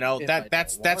 You know, If I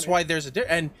that's don't want why there's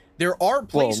and there are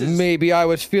places. maybe I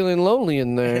was feeling lonely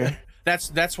in there.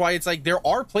 That's why it's like there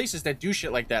are places that do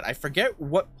shit like that. I forget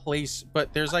what place,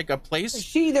 but there's like a place.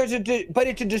 See, but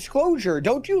it's a disclosure.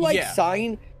 Don't you Yeah.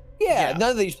 sign? Yeah, Yeah. none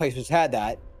of these places had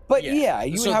that. But yeah,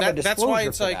 you would have a disclosure that's why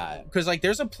it's for like that. because like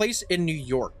there's a place in New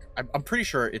York. I'm pretty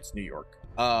sure it's New York.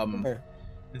 Okay.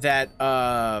 That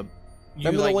you,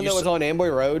 Remember like, the one you that was on Amboy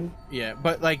Road? Yeah,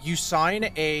 but like you sign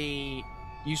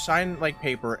like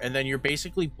paper, and then you're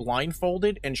basically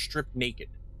blindfolded and stripped naked,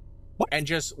 and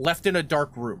just left in a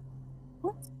dark room.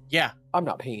 What? Yeah, I'm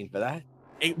not paying for that.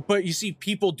 but you see,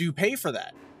 people do pay for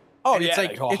that. Oh And yeah, it's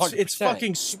like it's 100%.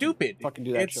 fucking stupid. Fucking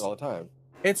do that It's- shit all the time.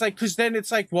 It's like because then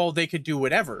it's like, well, they could do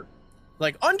whatever.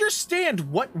 Like,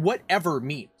 understand what whatever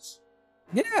means.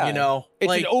 Yeah, You know, it's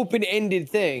like an open-ended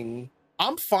thing.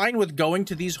 I'm fine with going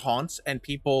to these haunts and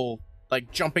people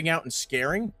like jumping out and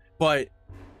scaring, but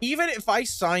even if I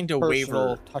signed a Personal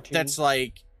waiver touching. that's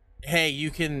like, hey,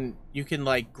 you can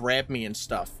like grab me and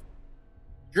stuff,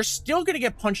 you're still gonna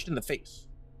get punched in the face.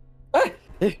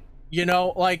 You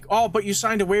know, like, oh, but you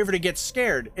signed a waiver to get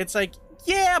scared. It's like,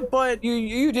 yeah, but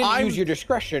you didn't use your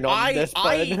discretion on this,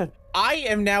 but I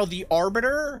am now the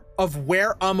arbiter of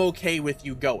where I'm okay with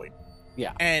you going.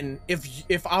 Yeah. And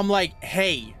if I'm like,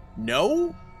 hey,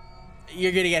 no,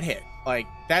 you're gonna get hit. Like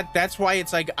that's why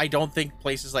it's like I don't think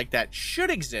places like that should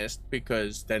exist,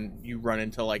 because then you run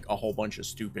into like a whole bunch of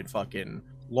stupid fucking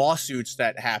lawsuits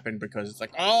that happen because it's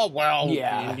like, oh well,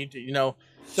 Yeah. you need to, you know.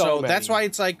 So that's many. why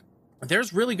it's like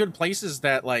there's really good places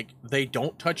that like they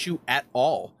don't touch you at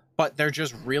all, but they're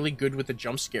just really good with the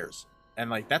jump scares. And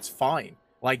like that's fine.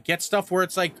 Like get stuff where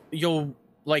it's like you'll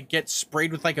like get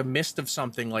sprayed with like a mist of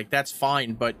something, like that's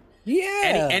fine, but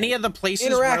Yeah. any of the places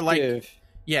where like Interactive.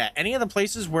 yeah, any of the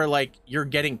places where like you're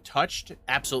getting touched,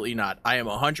 absolutely not. I am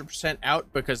 100%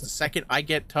 out, because the second I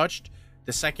get touched,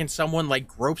 the second someone like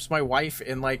gropes my wife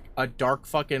in like a dark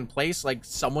fucking place, like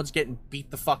someone's getting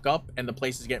beat the fuck up and the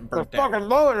place is getting The burnt down. fucking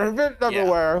bullet and bits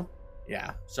everywhere.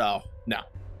 Yeah, so no.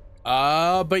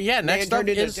 But yeah, Man next up turned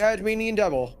into is Tasmanian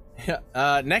devil.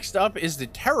 next up is the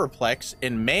Terrorplex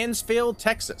in Mansfield,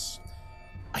 Texas.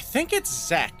 I think it's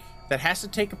Zach that has to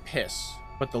take a piss,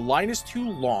 but the line is too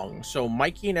long, so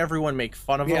Mikey and everyone make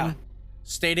fun of Yeah. him,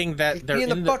 stating that Just they're be in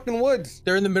the fucking woods.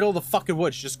 they're in the middle of the fucking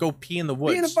woods. Just go pee in the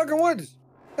woods. Be in the fucking woods.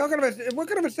 What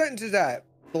kind of a sentence is that?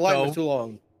 The line So- was too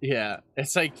long. Yeah,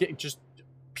 it's like just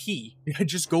pee.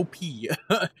 Just go pee.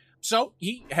 So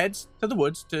he heads to the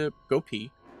woods to go pee,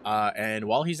 and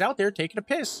while he's out there taking a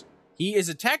piss, he is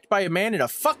attacked by a man in a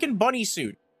fucking bunny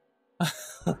suit.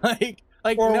 like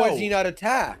Or no. was he not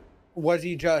attacked? Was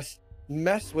he just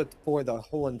messed with for the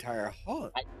whole entire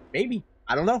haunt? Maybe.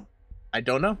 I don't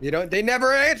know. You know, they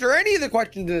never answer any of the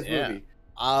questions in this Yeah.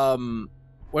 movie.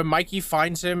 When Mikey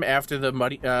finds him after the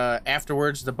muddy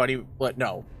afterwards, the buddy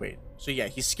so yeah,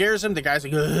 he scares him, the guy's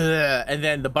like, ugh, and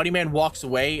then the buddy man walks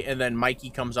away, and then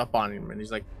Mikey comes up on him and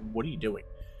he's like, what are you doing?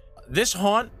 This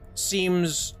haunt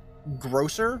seems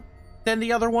grosser than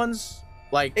the other ones.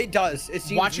 Like It does. It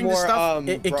seems watching more, the stuff,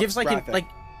 it gives like graphic.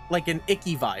 an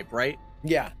icky vibe, right?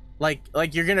 Yeah. Like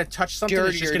you're gonna touch something that's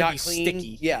Dirty just or gonna not be clean.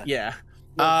 sticky. Yeah. Yeah.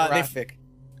 More They graphic.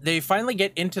 They finally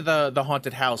get into the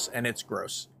haunted house, and it's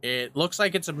gross. It looks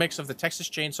like it's a mix of the Texas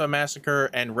Chainsaw Massacre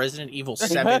and Resident Evil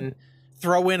 7.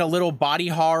 Throw in a little body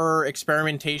horror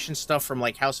experimentation stuff from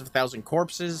like House of a Thousand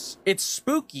Corpses. It's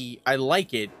spooky. I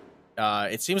like it.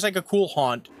 It seems like a cool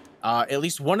haunt. At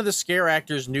least one of the scare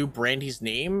actors knew Brandy's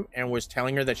name and was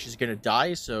telling her that she's gonna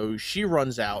die, so she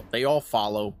runs out. They all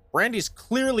follow. Brandy's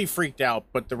clearly freaked out,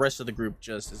 but the rest of the group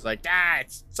just is like,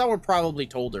 someone probably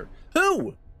told her.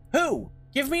 Who?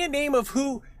 Give me a name of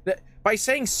who. By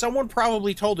saying someone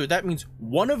probably told her, that means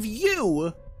one of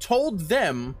you told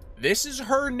them this is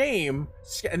her name,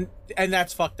 and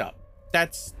that's fucked up.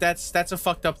 That's a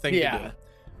fucked up thing to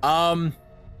do.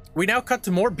 We now cut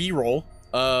to more B-roll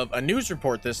of a news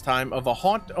report, this time of a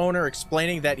haunt owner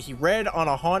explaining that he read on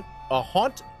a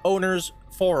haunt owner's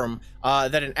forum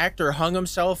that an actor hung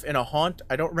himself in a haunt.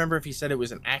 I don't remember if he said it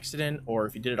was an accident or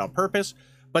if he did it on purpose,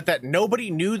 but that nobody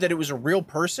knew that it was a real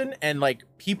person, and like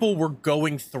people were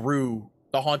going through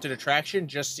the haunted attraction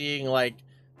just seeing like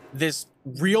this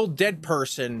real dead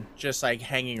person just like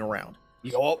hanging around.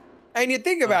 Yup. And you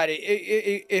think about it,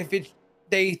 if it's,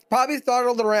 they probably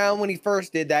startled around when he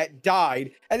first did that,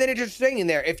 died, and then it's just sitting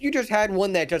there. If you just had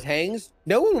one that just hangs,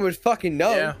 no one would fucking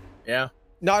know. Yeah.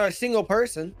 Not a single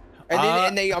person.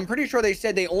 And then, I'm pretty sure they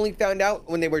said they only found out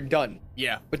when they were done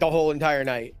Yeah. with the whole entire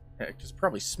night. Because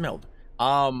probably smelled.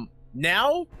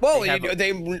 Now. Well, they have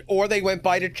they went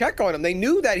by to check on him. They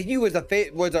knew that he was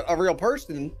a real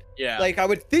person. yeah. Like I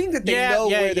would think that they know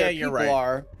where their you're people right.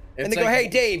 are, It's and they go, like, "Hey,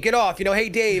 Dave, get off!" You know, "Hey,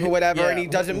 Dave," or whatever, and he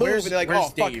doesn't move, and they're like, "Oh,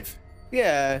 fuck." Dave?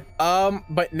 Yeah.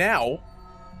 But now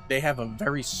they have a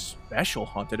very special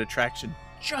haunted attraction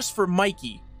just for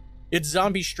Mikey. It's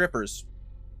zombie strippers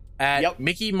at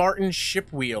Mickey Martin's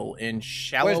Ship Wheel in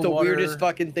Shallow What's the Water. weirdest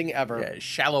fucking thing ever? Yeah,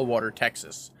 Shallow Water,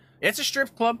 Texas. It's a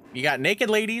strip club. You got naked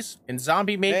ladies in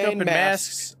zombie makeup And and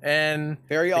masks, and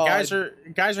Very the odd.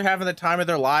 guys are having the time of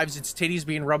their lives. It's titties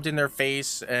being rubbed in their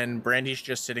face, and Brandy's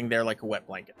just sitting there like a wet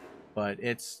blanket. But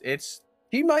it's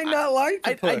He might not like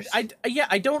the puss.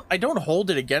 I don't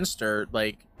hold it against her.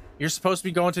 Like, you're supposed to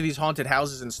be going to these haunted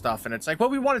houses and stuff, and it's like, well,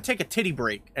 we want to take a titty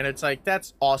break, and it's like,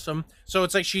 that's awesome. So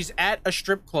it's like she's at a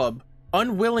strip club,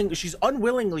 she's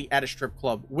unwillingly at a strip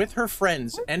club with her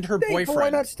friends and her But why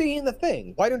boyfriend. not stay in the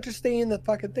thing? Why don't you stay in the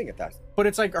fucking thing if that's... But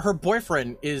it's like her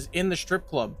boyfriend is in the strip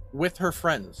club with her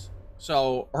friends.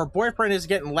 So her boyfriend is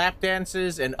getting lap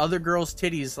dances and other girls'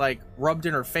 titties like rubbed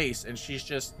in her face, and she's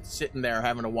just sitting there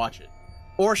having to watch it.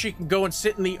 Or she can go and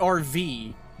sit in the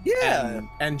RV. Yeah.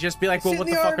 And just be like, well, Sit what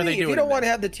in the fuck RV. are they If doing? you don't in want to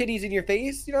there? have the titties in your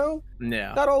face, you know?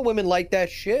 No. Not all women like that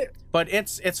shit. But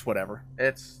it's whatever.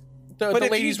 It's But the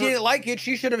if ladies she were, didn't like it,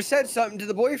 she should have said something to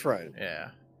the boyfriend. yeah.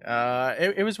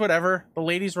 It was whatever. The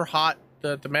ladies were hot.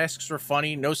 The masks were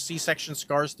funny. No C-section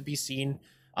scars to be seen.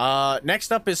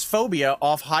 Next up is Phobia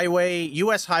off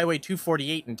US Highway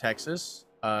 248 in Texas.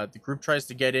 The group tries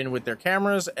to get in with their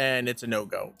cameras, and it's a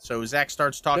no-go. So Zach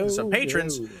starts talking to some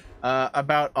patrons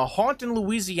about a haunt in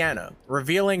Louisiana,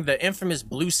 revealing the infamous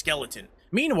blue skeleton.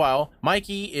 Meanwhile,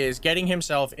 Mikey is getting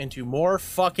himself into more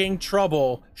fucking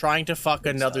trouble trying to fuck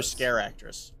another scare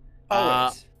actress.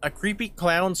 A creepy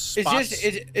clown spots...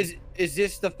 Is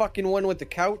this the fucking one with the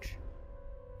couch?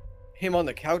 Him on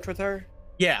the couch with her?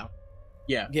 Yeah.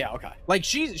 Yeah, okay. Like,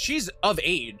 she's of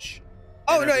age.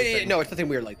 Oh, no, no, it's nothing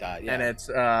weird like that. Yeah. And it's,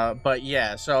 but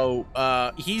yeah, so,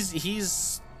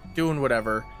 he's doing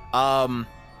whatever.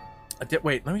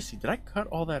 Wait, let me see. Did I cut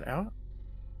all that out?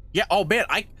 Yeah, oh, man,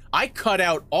 I cut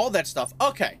out all that stuff.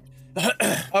 Okay.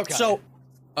 Okay.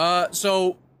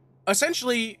 So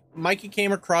essentially, Mikey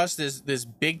came across this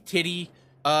big titty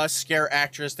scare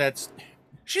actress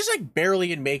she's like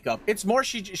barely in makeup. It's more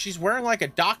she's wearing like a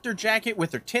doctor jacket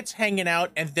with her tits hanging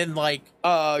out, and then like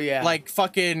like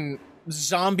fucking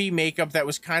zombie makeup that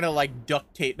was kind of like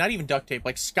duct tape, not even duct tape,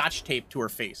 like scotch tape to her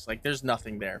face. Like there's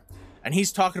nothing there. And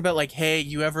he's talking about like, hey,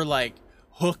 you ever like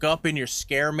hook up in your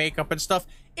scare makeup and stuff?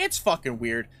 It's fucking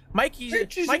weird. Mikey's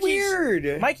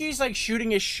weird. Mikey's like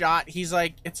shooting his shot. He's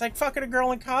like, it's like fucking a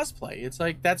girl in cosplay. It's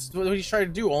like that's what he's trying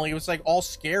to do. Only it was like all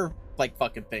scare like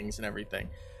fucking things and everything.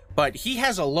 But he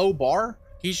has a low bar.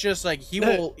 He's just like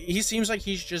he seems like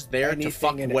he's just there to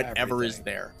fuck whatever is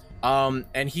there.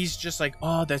 And he's just like,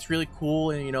 oh, that's really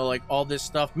cool, and you know, like all this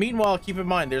stuff. Meanwhile, keep in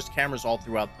mind there's cameras all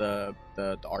throughout the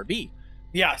RV.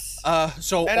 Yes.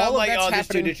 So and all I'm like, of that's this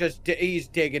happening. dude is just he's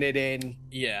digging it in.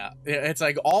 Yeah, it's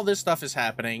like all this stuff is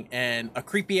happening, and a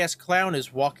creepy ass clown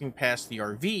is walking past the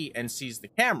RV and sees the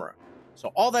camera. So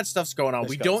all that stuff's going on.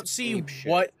 We don't see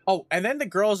what. Oh, and then the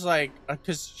girl's like,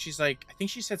 because she's like, I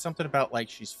think she said something about like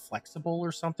she's flexible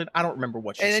or something. I don't remember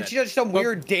what she said. And then she does some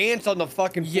weird dance on the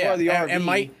fucking floor of the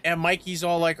RV. And Mikey's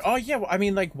all like, oh yeah, well, I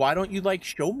mean, like, why don't you like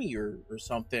show me or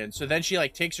something? So then she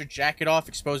like takes her jacket off,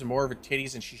 exposing more of her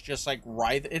titties, and she's just like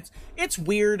writhing. It's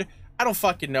weird. I don't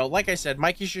fucking know. Like I said,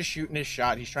 Mikey's just shooting his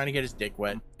shot. He's trying to get his dick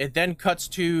wet. It then cuts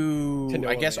to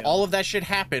I guess all of that shit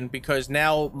happened because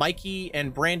now Mikey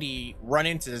and Brandy run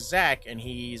into Zach, and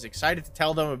he's excited to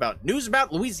tell them about news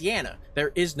about Louisiana.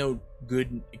 There is no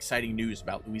good, exciting news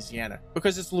about Louisiana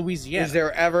because it's Louisiana. Is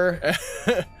there ever?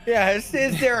 Yes,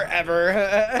 is there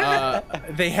ever?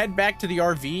 They head back to the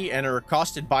RV and are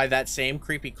accosted by that same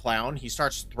creepy clown. He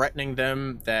starts threatening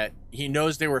them that he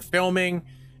knows they were filming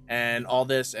and all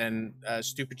this and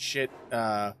stupid shit.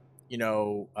 You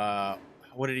know,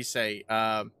 what did he say?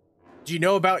 Do you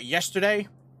know about yesterday?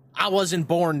 I wasn't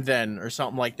born then, or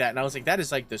something like that. And I was like, that is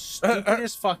like the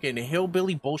stupidest fucking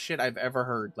hillbilly bullshit I've ever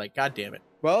heard. Like, god damn it.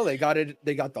 Well, they got it.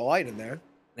 They got the light in there.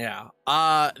 Yeah.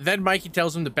 Then Mikey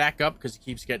tells him to back up because he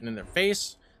keeps getting in their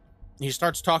face. He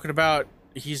starts talking about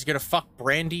he's gonna fuck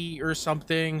Brandy or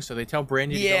something. So they tell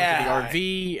Brandy to go into the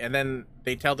RV, and then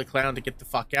they tell the clown to get the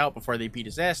fuck out before they beat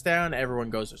his ass down. Everyone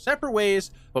goes their separate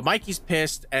ways, but Mikey's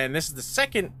pissed, and this is the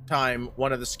second time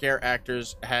one of the scare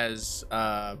actors has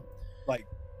like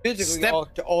physically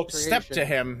stepped to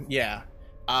him. Yeah.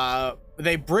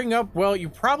 They bring up, well, you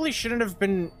probably shouldn't have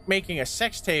been making a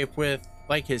sex tape with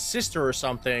like his sister or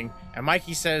something, and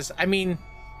Mikey says, I mean,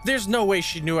 there's no way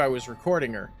she knew I was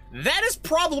recording her. That is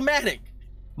problematic.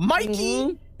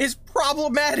 Mikey is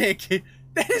problematic.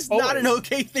 That is not an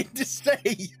okay thing to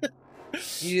say.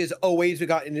 He has always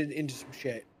gotten into some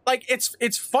shit. Like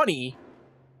it's funny,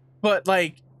 but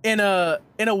like in a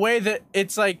way that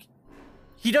it's like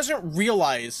he doesn't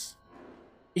realize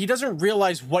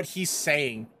what he's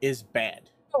saying is bad.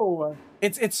 Oh,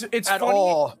 it's at funny.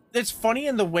 All. It's funny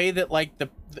in the way that like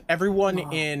everyone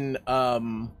in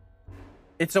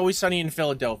It's Always Sunny in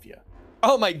Philadelphia.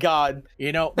 Oh my god!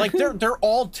 You know, like they're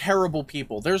all terrible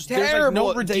people. There's like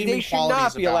no redeeming they should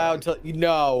not be allowed to.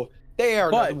 No, they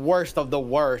are the worst of the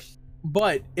worst.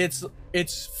 But it's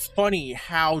funny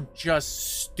how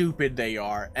just stupid they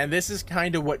are, and this is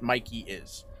kind of what Mikey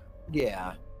is.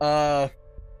 Yeah.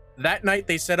 That night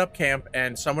they set up camp,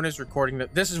 and someone is recording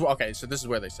that. This is okay. So this is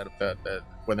where they set up the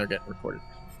when they're getting recorded.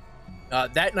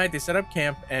 That night they set up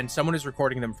camp, and someone is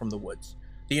recording them from the woods.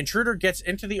 The intruder gets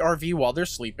into the RV while they're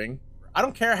sleeping. I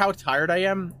don't care how tired I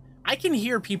am. I can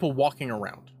hear people walking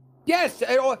around. Yes,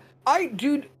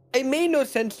 dude, it made no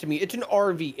sense to me. It's an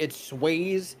RV. It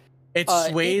sways. It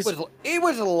sways. It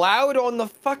was loud on the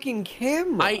fucking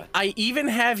camera. I even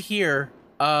have here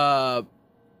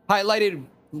highlighted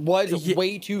was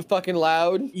way too fucking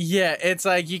loud. Yeah, it's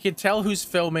like you can tell who's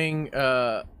filming.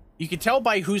 You can tell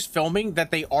by who's filming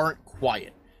that they aren't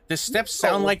quiet. The steps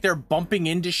sound like they're bumping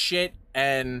into shit,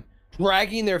 and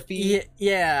dragging their feet.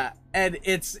 Yeah, and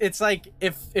it's like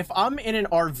if I'm in an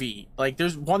RV, like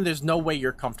there's no way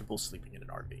you're comfortable sleeping in an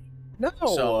RV.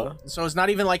 No. So it's not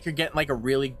even like you're getting like a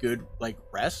really good like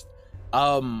rest.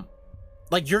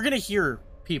 Like you're gonna hear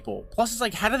people. Plus, it's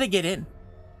like, how do they get in?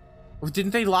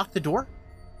 Didn't they lock the door?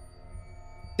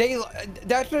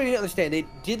 That's what I didn't understand.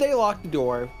 Did they lock the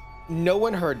door? No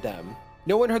one heard them.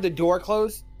 No one heard the door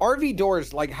close. RV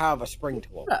doors like have a spring to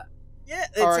them. Yeah,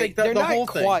 it's All right, like they're the not whole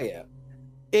thing. quiet.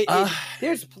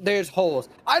 There's holes.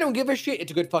 I don't give a shit.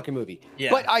 It's a good fucking movie.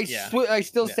 Yeah, But I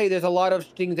still say there's a lot of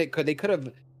things they could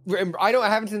have. I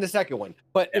haven't seen the second one,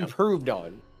 but improved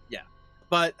on. Yeah,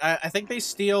 but I think they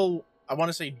steal. I want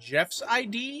to say Jeff's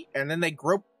ID, and then they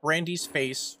grope Brandy's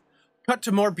face. Cut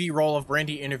to more B-roll of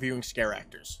Brandy interviewing scare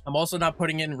actors. I'm also not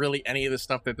putting in really any of the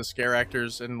stuff that the scare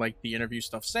actors and like the interview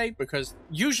stuff say, because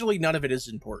usually none of it is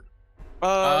important.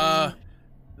 No,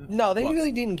 they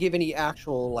really didn't give any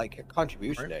actual like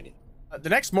contribution to anything. The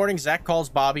next morning, Zach calls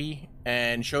Bobby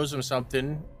and shows him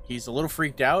something. He's a little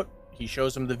freaked out. He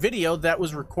shows him the video that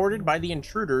was recorded by the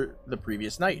intruder the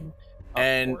previous night.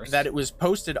 And that it was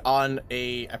posted on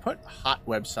I put hot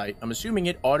website. I'm assuming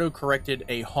it auto-corrected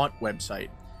a haunt website.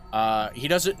 He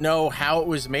doesn't know how it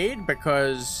was made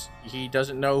because he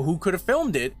doesn't know who could have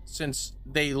filmed it, since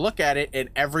they look at it and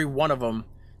every one of them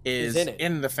is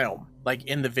in the film, like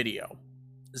in the video.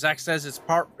 Zach says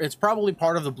it's probably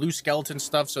part of the blue skeleton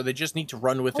stuff, so they just need to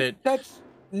run with it. That's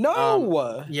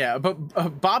yeah,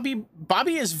 but Bobby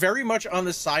is very much on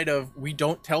the side of, we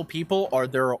don't tell people or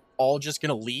they're all just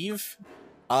gonna leave.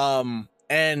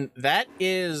 And that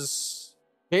is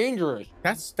dangerous.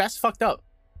 That's fucked up.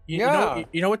 You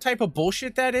know what type of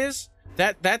bullshit that is?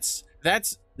 That's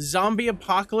zombie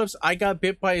apocalypse. I got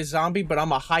bit by a zombie, but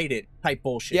I'ma hide it type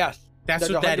bullshit. Yes. That's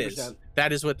what 100%. That is.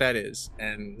 That is what that is.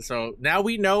 And so now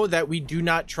we know that we do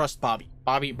not trust Bobby.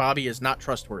 Bobby is not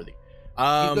trustworthy.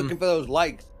 He's looking for those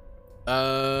likes.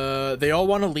 They all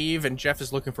want to leave, and Jeff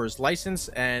is looking for his license,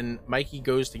 and Mikey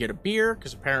goes to get a beer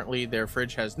because apparently their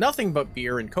fridge has nothing but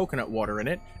beer and coconut water in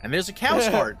it, and there's a cow's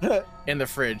heart in the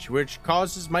fridge, which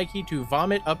causes Mikey to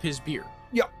vomit up his beer.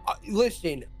 Yeah,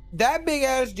 listen, that big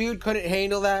ass dude couldn't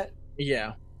handle that.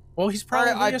 Yeah, well, he's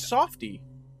probably a softie.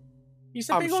 He's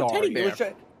a big old teddy bear.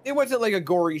 It wasn't like a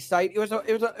gory sight. It was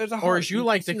a heart. Or as you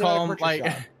like to call him, like,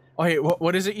 oh hey,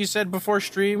 what is it you said before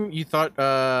stream? You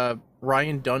thought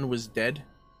Ryan Dunn was dead?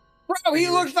 Bro, he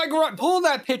looks like pull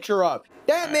that picture up.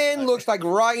 That man looks like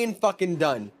Ryan fucking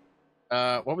Dunn.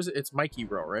 What was it? It's Mikey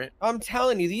Rowe, right? I'm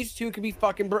telling you, these two could be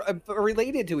fucking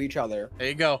related to each other. There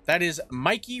you go. That is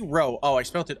Mikey Rowe. Oh, I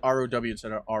spelled it R-O-W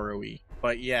instead of R-O-E.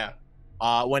 But yeah,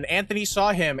 when Anthony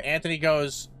saw him, Anthony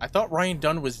goes, "I thought Ryan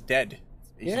Dunn was dead."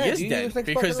 Yeah, he is dead, like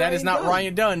because that is not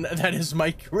Ryan Dunn. That is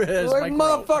Mike. Like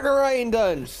motherfucker Ryan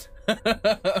Dunn.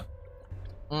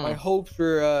 My hopes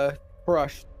were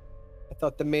crushed. I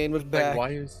thought the man was back. Like, why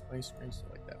is my screen still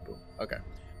like that? Boom. Okay.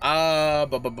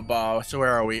 So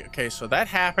where are we? Okay, so that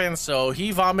happens. So he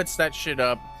vomits that shit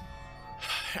up,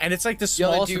 and it's like the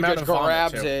smallest amount of vomit.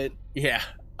 Grabs it. Yeah.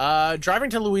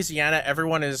 Driving to Louisiana,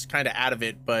 everyone is kind of out of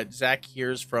it, but Zach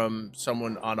hears from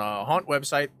someone on a haunt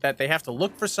website that they have to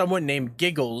look for someone named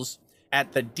Giggles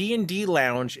at the D&D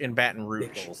Lounge in Baton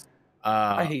Rouge. Giggles.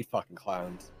 I hate fucking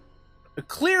clowns.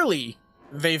 Clearly,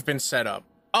 they've been set up.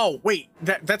 Oh, wait,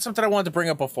 that's something I wanted to bring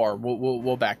up before.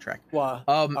 We'll backtrack. Wow.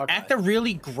 Okay. At the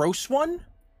really gross one,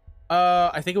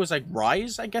 I think it was like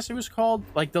Rise, I guess it was called,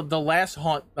 like the last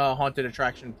haunted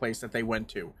attraction place that they went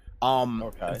to.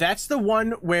 That's the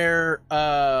one where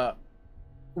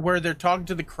they're talking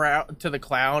to the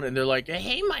clown, and they're like,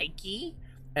 "Hey, Mikey,"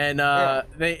 and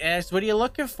they asked, "What are you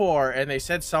looking for?" And they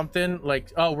said something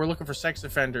like, "Oh, we're looking for sex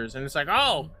offenders," and it's like,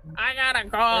 "Oh, I gotta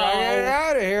go, get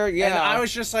out of here." Yeah, and I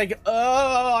was just like,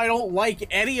 "Oh, I don't like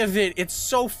any of it. It's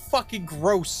so fucking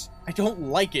gross. I don't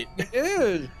like it." It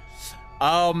is.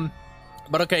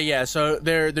 But okay, yeah, so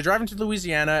they're driving to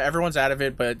Louisiana. Everyone's out of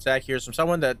it, but Zach hears from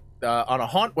someone that on a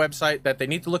haunt website that they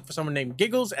need to look for someone named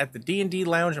Giggles at the D&D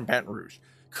Lounge in Baton Rouge.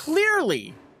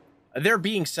 Clearly, they're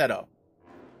being set up.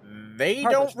 They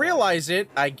don't realize it.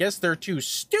 I guess they're too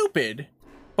stupid,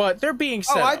 but they're being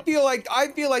set up. I feel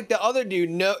like the other dude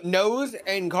knows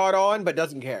and caught on, but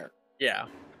doesn't care. Yeah.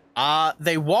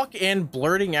 They walk in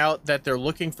blurting out that they're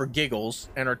looking for Giggles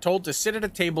and are told to sit at a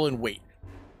table and wait.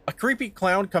 A creepy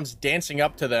clown comes dancing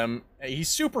up to them. He's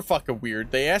super fucking weird.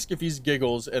 They ask if he's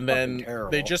Giggles, and then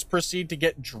they just proceed to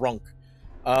get drunk.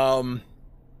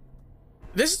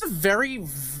 This is a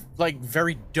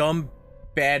very dumb,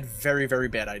 bad, very, very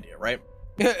bad idea, right?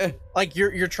 Like,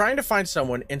 you're trying to find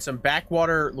someone in some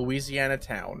backwater Louisiana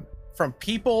town from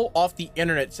people off the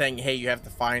internet saying, "Hey, you have to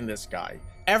find this guy."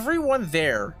 everyone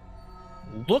there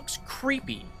looks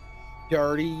creepy.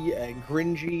 Dirty and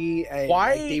cringy, and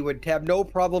Why- like, they would have no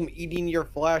problem eating your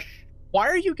flesh. Why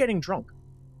are you getting drunk?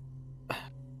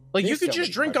 Like, you There's could so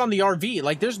just many drink on the RV.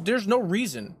 Like, there's no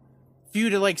reason for you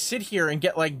to like sit here and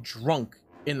get like drunk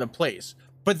in the place.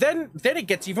 But then it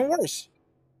gets even worse.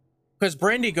 Because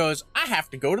Brandy goes, I have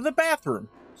to go to the bathroom.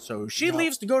 So she No.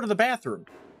 leaves to go to the bathroom.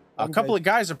 A Okay. couple of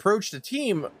guys approach the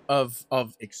team of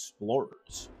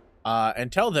explorers and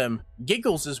tell them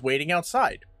Giggles is waiting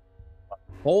outside.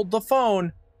 Hold the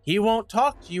phone. He won't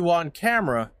talk to you on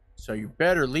camera, so you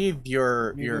better leave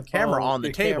your camera on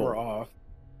the table. Camera off.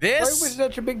 Why was This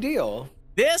such a big deal?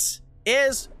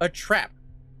 is a trap.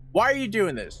 Why are you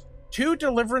doing this? Two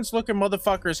Deliverance-looking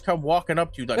motherfuckers come walking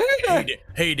up to you like,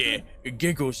 hey there,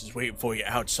 Giggles is waiting for you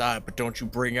outside, but don't you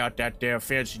bring out that damn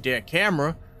fancy damn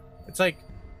camera. It's like,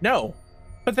 no.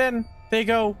 But then they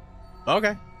go,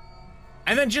 okay.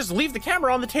 And then just leave the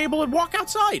camera on the table and walk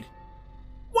outside.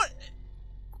 What?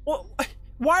 Well,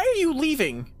 why are you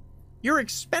leaving your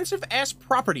expensive-ass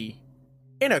property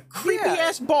in a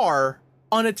creepy-ass bar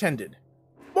unattended?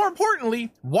 More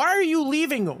importantly, why are you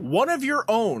leaving one of your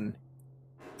own,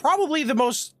 probably the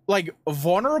most, like,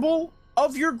 vulnerable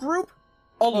of your group,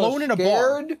 alone in a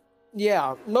bar?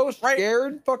 Yeah, most Right.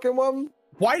 scared fucking one.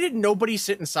 Why did nobody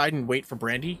sit inside and wait for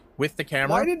Brandy with the camera?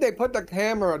 Why did they put the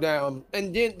camera down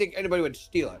and didn't think anybody would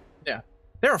steal it?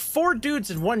 There are 4 dudes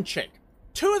and 1 chick.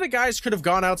 2 of the guys could have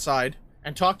gone outside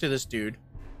and talked to this dude.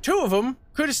 2 of them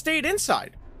could have stayed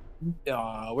inside.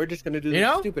 We're just gonna do You the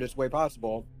know? stupidest way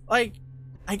possible. Like,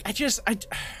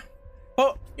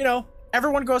 well, you know,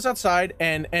 everyone goes outside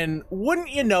and wouldn't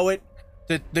you know it,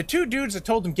 the 2 dudes that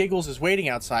told him Giggles is waiting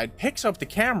outside picks up the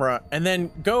camera and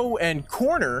then go and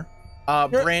corner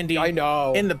Brandy I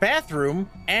know. in the bathroom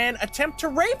and attempt to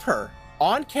rape her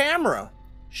on camera.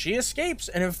 She escapes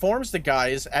and informs the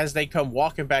guys as they come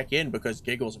walking back in because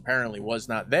Giggles apparently was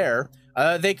not there.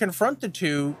 They confront the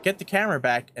 2, get the camera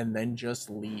back, and then just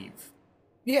leave.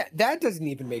 Yeah, that doesn't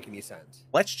even make any sense.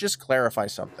 Let's just clarify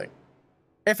something,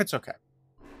 if it's okay.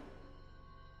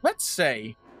 Let's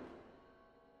say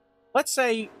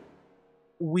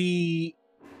we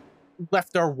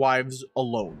left our wives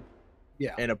alone.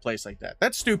 Yeah. In a place like that.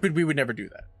 That's stupid. We would never do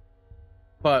that.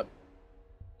 But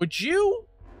would you?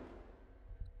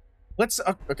 Let's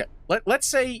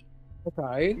say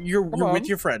Okay. you're Come with on.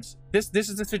 your friends. This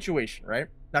is the situation, right?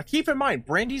 Now keep in mind,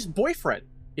 Brandy's boyfriend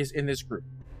is in this group.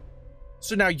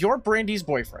 So now you're Brandy's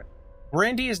boyfriend.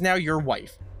 Brandy is now your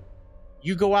wife.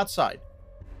 You go outside.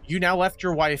 You now left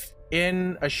your wife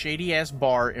in a shady ass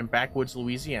bar in backwoods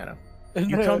Louisiana.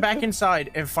 You come back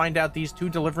inside and find out these 2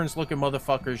 Deliverance-looking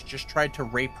motherfuckers just tried to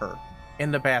rape her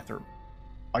in the bathroom.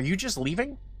 Are you just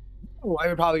leaving? Oh, I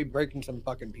would probably be breaking some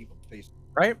fucking people's faces.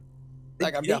 Right?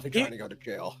 Like, I'm definitely trying to go to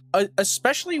jail.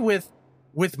 Especially with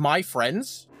my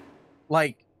friends,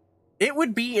 like, it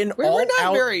would be an We're not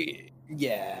all-out... very...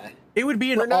 Yeah. It would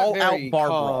be we're an not all-out very bar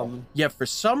brawl. calm. Yet for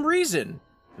some reason,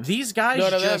 these guys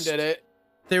None of them just... did it.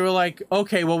 They were like,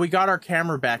 okay, well, we got our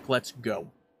camera back. Let's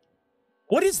go.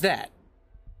 What is that?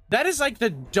 That is like the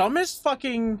dumbest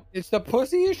fucking... It's the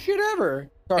pussiest shit ever.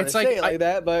 Sorry It's to like- say it like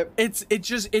that, but...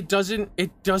 It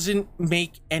doesn't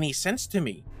make any sense to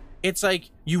me. It's like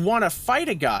you want to fight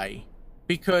a guy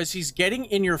because he's getting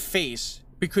in your face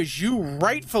because you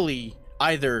rightfully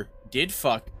either did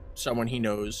fuck someone he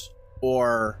knows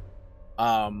or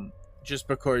just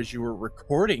because you were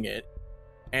recording it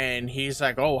and he's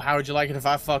like, oh, how would you like it if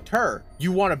I fucked her?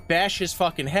 You want to bash his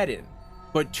fucking head in.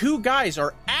 But 2 guys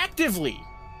are actively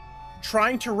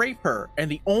trying to rape her, and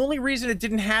the only reason it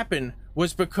didn't happen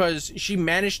was because she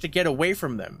managed to get away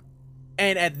from them.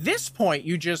 And at this point,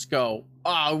 you just go,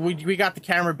 oh, we got the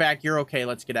camera back, you're okay,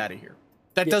 let's get out of here.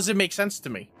 That doesn't make sense to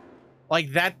me.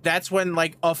 Like, that's when,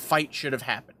 like, a fight should have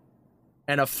happened.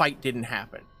 And a fight didn't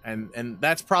happen. And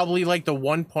that's probably, like, the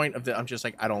one point of the... I'm just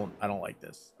like, I don't like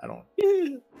this. I don't...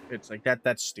 It's like,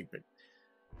 that's stupid.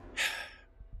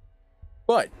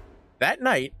 But, that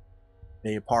night,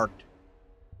 they parked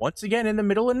once again in the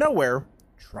middle of nowhere,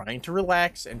 trying to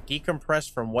relax and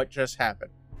decompress from what just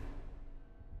happened.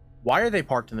 Why are they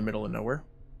parked in the middle of nowhere?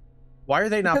 Why are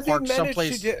they not Because parked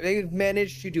someplace? They've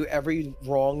managed to do every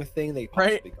wrong thing they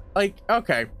possibly could. Like,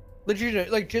 okay,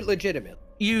 Legitimate.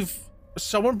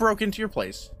 someone broke into your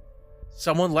place.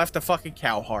 Someone left a fucking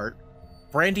cow heart.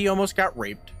 Brandy almost got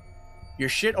raped. Your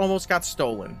shit almost got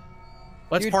stolen.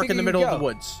 Let's You'd park in the figure middle you'd of the go.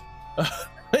 woods.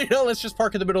 Let's just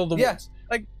park in the middle of the Yeah. woods.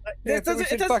 Like, Yeah, it doesn't,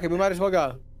 fuck it, we might as well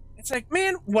go. It's like,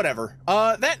 man, whatever.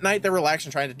 That night they're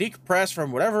relaxing, trying to decompress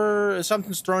from whatever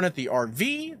something's thrown at the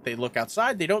RV. They look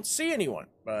outside, they don't see anyone,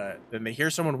 but then they hear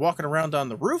someone walking around on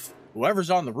the roof. Whoever's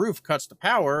on the roof cuts the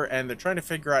power, and they're trying to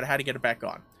figure out how to get it back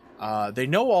on. They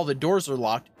know all the doors are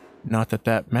locked. Not that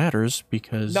that matters,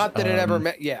 because Not that it ever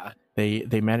met. Yeah.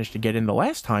 they managed to get in the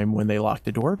last time when they locked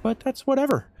the door, but that's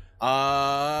whatever.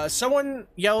 Someone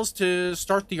yells to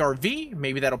start the RV.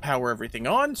 Maybe that'll power everything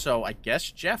on. So I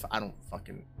guess Jeff. I know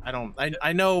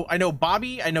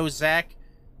Bobby. I know Zach.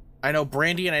 I know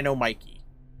Brandy, and I know Mikey.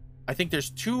 I think there's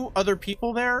 2 other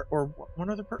people there, or one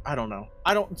other person. I don't know.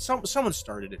 Someone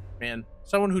started it, man.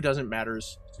 Someone who doesn't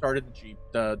matters started the Jeep,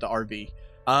 the RV.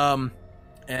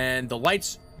 And the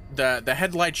lights, the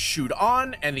headlights shoot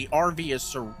on, and the RV is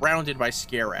surrounded by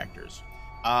scare actors.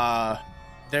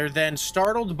 They're then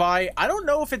startled by, I don't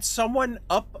know if it's someone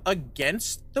up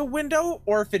against the window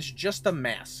or if it's just a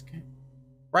mask.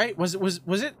 Right? Was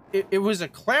it? It was a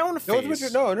clown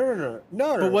face. No.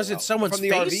 But was it someone's from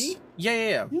the face? RV?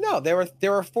 Yeah. No, there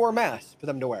were 4 masks for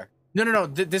them to wear. No.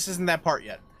 This isn't that part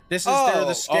yet. This is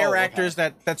the scare actors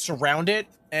that surround it,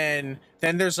 and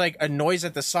then there's like a noise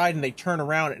at the side, and they turn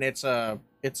around, and it's a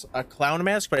clown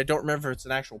mask, but I don't remember if it's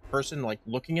an actual person like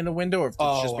looking in the window or if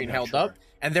it's just being held up.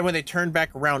 And then when they turn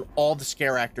back around, all the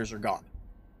scare actors are gone.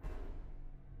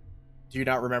 Do you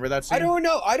not remember that scene? I don't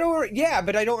know. Yeah,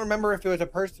 but I don't remember if it was a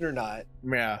person or not.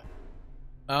 Yeah.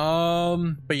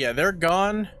 But yeah, they're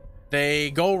gone. They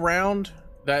go around.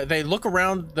 They look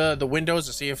around the windows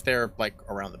to see if they're like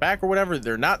around the back or whatever.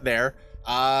 They're not there.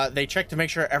 They check to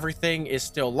make sure everything is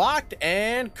still locked,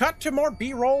 and cut to more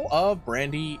B-roll of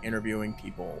Brandy interviewing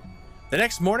people. The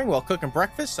next morning, while cooking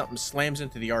breakfast, something slams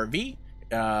into the RV.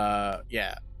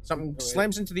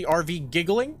 Slams into the RV,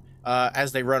 giggling.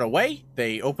 As they run away,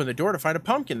 they open the door to find a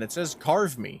pumpkin that says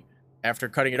 "Carve me." After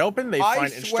cutting it open, they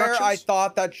find instructions. I I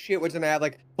thought that shit was gonna have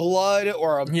like blood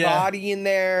or a body in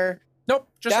there. Nope,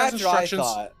 just has instructions. What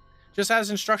I thought. Just has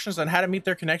instructions on how to meet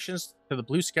their connections to the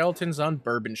Blue Skeletons on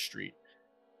Bourbon Street.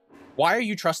 Why are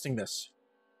you trusting this?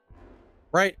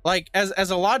 Right? Like, as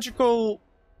a logical...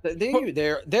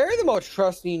 They're the most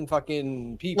trusting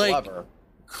fucking people ever.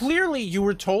 Clearly, you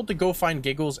were told to go find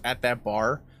Giggles at that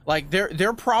bar. Like,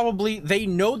 they're probably... They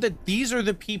know that these are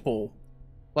the people...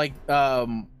 Like,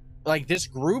 this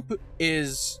group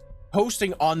is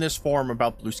posting on this forum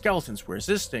about Blue Skeletons. Where's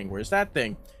this thing? Where's that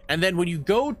thing? And then when you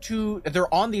go to...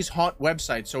 They're on these haunt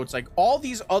websites. So it's like all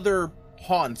these other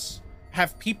haunts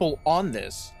have people on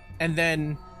this. And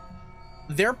then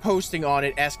they're posting on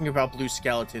it asking about Blue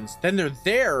Skeletons. Then they're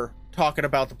there talking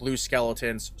about the Blue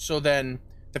Skeletons. So then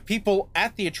the people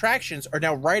at the attractions are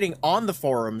now writing on the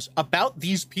forums about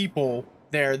these people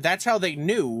there. That's how they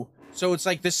knew. So it's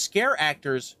like the scare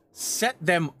actors set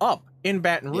them up in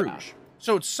Baton Rouge. Yeah.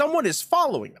 So it's someone is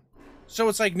following them. So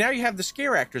it's like now you have the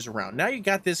scare actors around. Now you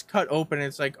got this cut open and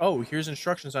it's like, oh, here's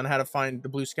instructions on how to find the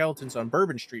Blue Skeletons on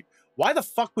Bourbon Street. Why the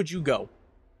fuck would you go?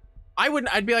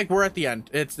 I'd be like, we're at the end.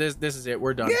 It's this is it.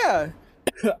 We're done. Yeah.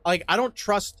 Like I don't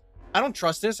trust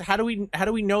this. How do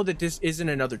we know that this isn't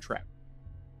another trap?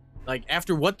 Like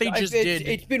after what they just did.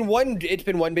 It's been one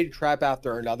big trap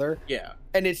after another. Yeah.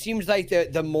 And it seems like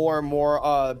the more and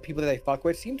more people that they fuck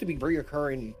with seem to be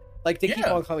reoccurring. Like they keep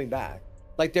on coming back.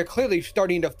 Like they're clearly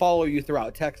starting to follow you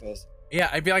throughout Texas. Yeah,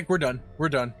 I'd be like, we're done.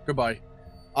 Goodbye.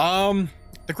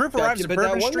 The group arrives at Bourbon Street.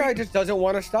 But that one guy just doesn't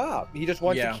want to stop. He just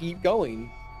wants to keep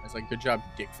going. It's like, good job,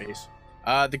 dickface.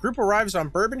 The group arrives on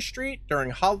Bourbon Street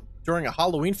during a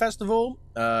Halloween festival.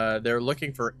 They're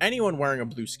looking for anyone wearing a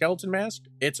blue skeleton mask.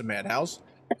 It's a madhouse.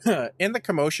 In the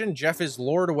commotion, Jeff is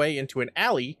lured away into an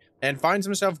alley and finds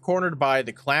himself cornered by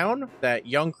the clown, that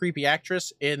young creepy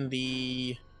actress in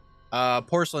the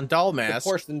porcelain doll mask. The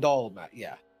porcelain doll mask,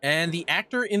 yeah. And the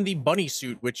actor in the bunny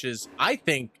suit, which is, I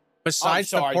think, besides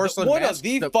the porcelain one mask,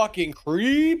 of the fucking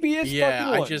creepiest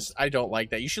fucking ones. I don't like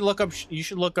that. You should look up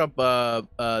the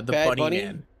Bunny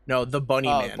Man. No, the Bunny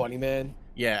Man. Bunny Man.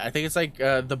 Yeah, I think it's like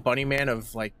the Bunny Man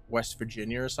of like West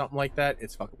Virginia or something like that.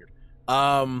 It's fucking weird.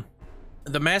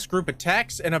 The masked group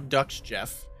attacks and abducts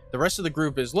Jeff. The rest of the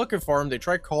group is looking for him. They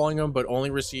try calling him, but only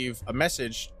receive a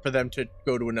message for them to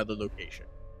go to another location.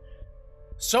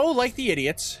 So, like the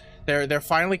idiots, they're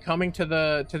finally coming to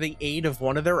the aid of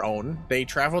one of their own. They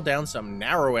travel down some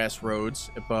narrow ass roads,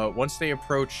 but once they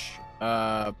approach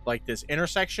like this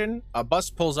intersection, a bus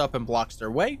pulls up and blocks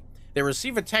their way. They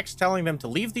receive a text telling them to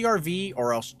leave the RV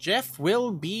or else Jeff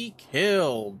will be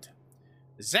killed.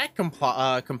 Zach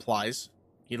complies.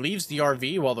 He leaves the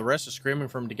RV while the rest are screaming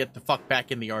for him to get the fuck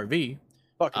back in the RV.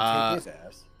 Fucking take his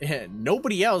ass. And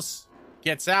nobody else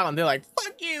gets out and they're like,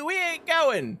 fuck you, we ain't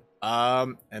going.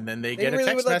 And then they They get a really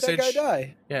text would let that message. guy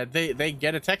die. Yeah, they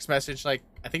get a text message like,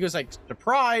 I think it was like,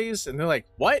 surprise, and they're like,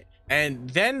 what? And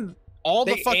then all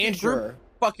the They fucking group answer.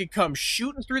 fucking come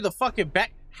shooting through the fucking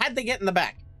back. How'd they get in the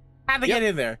back? How'd they Yep. get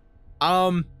in there?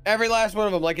 Every last one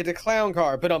of them, like it's a clown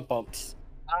car, but bumps.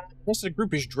 Most of the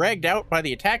group is dragged out by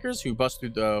the attackers who bust through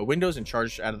the windows and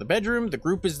charge out of the bedroom. The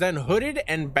group is then hooded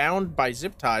and bound by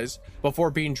zip ties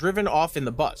before being driven off in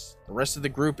the bus. The rest of the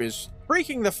group is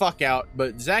freaking the fuck out,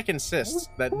 but Zach insists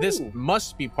that this Ooh.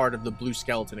 must be part of the Blue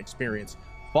Skeleton experience.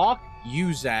 Fuck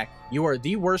you, Zach. You are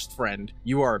the worst friend.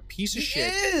 You are a piece of He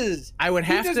shit. is. I would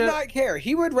have He does to. not care.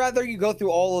 He would rather you go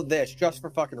through all of this just for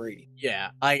fucking reading.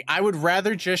 Yeah, I would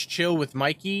rather just chill with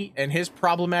Mikey and his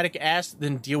problematic ass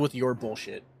than deal with your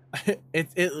bullshit.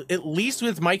 At least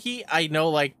with Mikey, I know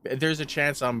like there's a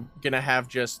chance I'm gonna have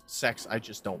just sex I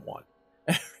just don't want.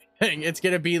 It's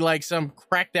gonna be like some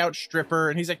cracked out stripper,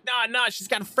 and he's like, nah, she's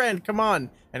got a friend, come on.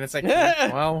 And it's like,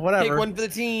 well, whatever. Take one for the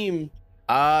team.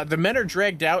 The men are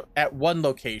dragged out at one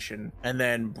location, and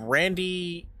then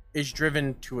Brandy is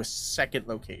driven to a second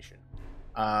location.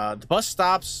 The bus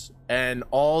stops, and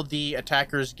all the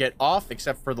attackers get off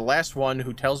except for the last one,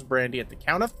 who tells Brandy at the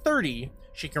count of 30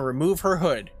 she can remove her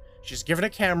hood. She's given a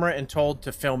camera and told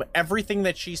to film everything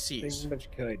that she sees. Much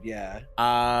good, yeah.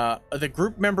 The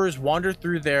group members wander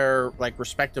through their like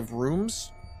respective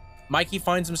rooms. Mikey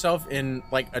finds himself in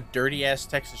like a dirty ass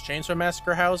Texas Chainsaw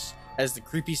Massacre house as the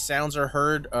creepy sounds are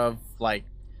heard of like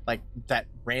that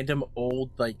random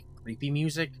old like creepy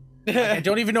music. Like, I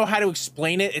don't even know how to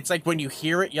explain it. It's like when you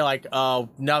hear it, you're like, oh,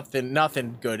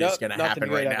 nothing good is gonna happen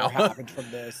right now. Happens from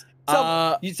this.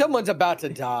 Someone's about to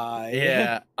die.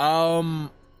 Yeah.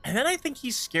 And then I think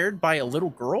he's scared by a little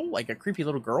girl, like a creepy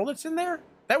little girl that's in there.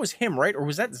 That was him, right? Or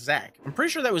was that Zach? I'm pretty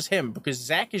sure that was him because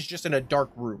Zach is just in a dark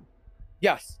room,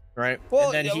 Yes. right? Well,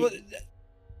 and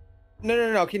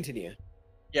then no. Continue.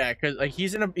 yeah, because like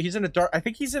he's in a dark. I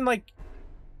think he's in like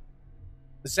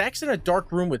Zach's in a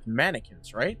dark room with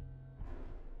mannequins, right?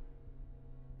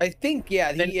 I think he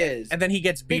is. And then he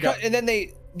gets beat up. And then then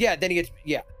he gets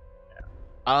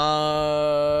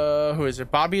Who is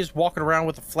it? Bobby is walking around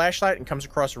with a flashlight and comes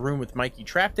across a room with Mikey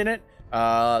trapped in it.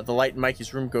 The light in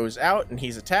Mikey's room goes out and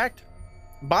he's attacked.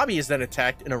 Bobby is then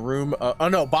attacked in a room.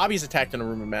 Bobby's attacked in a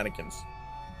room of mannequins.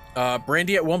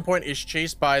 Brandy at one point is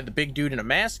chased by the big dude in a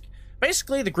mask.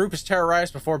 Basically, the group is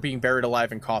terrorized before being buried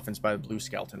alive in coffins by the Blue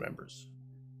Skeleton members.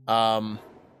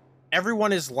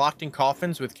 Everyone is locked in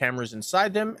coffins with cameras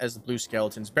inside them as the Blue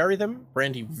Skeletons bury them.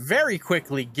 Brandy very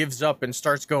quickly gives up and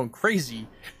starts going crazy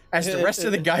as the rest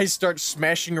of the guys start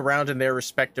smashing around in their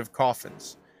respective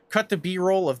coffins. Cut to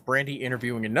B-roll of Brandy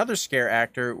interviewing another scare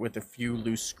actor with a few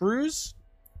loose screws.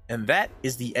 And that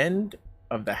is the end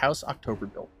of the House October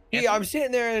Build. Yeah, I'm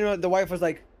sitting there and the wife was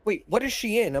like, "Wait, what is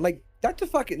she in?" I'm like, "That's a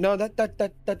fucking no. That's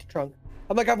a trunk."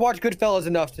 I'm like, "I've watched Goodfellas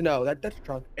enough to know that's a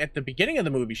trunk." At the beginning of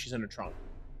the movie, she's in a trunk.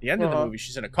 The end of the movie,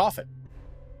 she's in a coffin.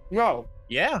 No,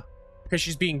 Yeah, because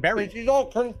she's being buried. she's all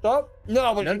turned up.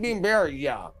 No, but she's being buried.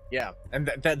 Yeah, Yeah, and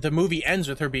the movie ends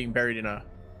with her being buried in the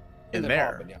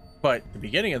there. coffin, yeah. But the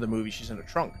beginning of the movie, she's in a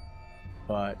trunk.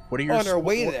 But what are your On her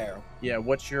way there. Yeah,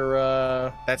 what's your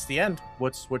that's the end.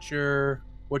 What's your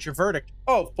verdict?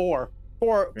 Oh, 4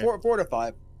 to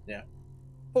 5. Yeah.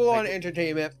 Full on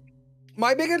entertainment.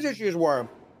 My biggest issues were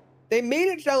they made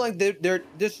it sound like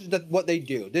this is what they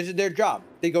do. This is their job.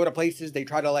 They go to places, they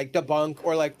try to like debunk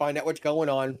or like find out what's going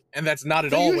on. And that's not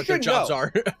at So all you what their should jobs know.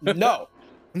 are. No,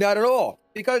 not at all.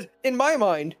 Because in my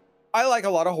mind, I like a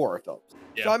lot of horror films.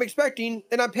 Yeah. So I'm expecting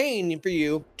and I'm paying for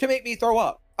you to make me throw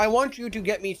up. I want you to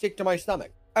get me sick to my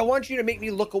stomach. I want you to make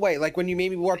me look away, like when you made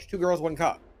me watch Two Girls, One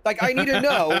Cup. Like I need to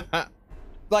know,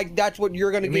 like that's what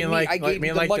you're gonna You give mean me. like, I gave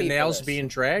you the the money for nails this. being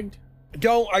dragged?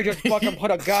 Don't I just fucking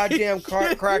put a goddamn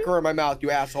cracker in my mouth, you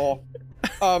asshole.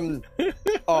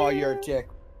 Oh, you're a dick.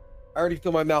 I already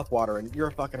feel my mouth watering. You're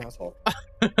a fucking asshole.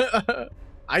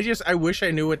 I wish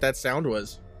I knew what that sound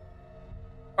was.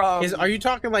 Are you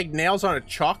talking like nails on a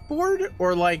chalkboard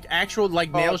or like actual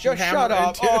like nails you just hammer shut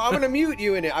up. into? Oh, I'm gonna mute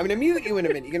you in it. I'm gonna mute you in a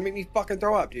minute. You're gonna make me fucking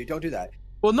throw up, dude. Don't do that.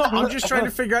 Well, no, I'm just trying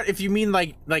to figure out if you mean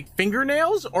like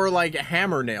fingernails or like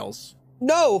hammer nails.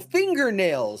 No,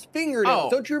 fingernails. Fingernails. Oh.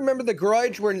 Don't you remember The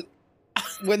Grudge when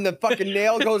the fucking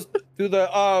nail goes through the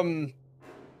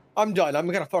I'm done. I'm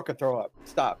gonna fucking throw up.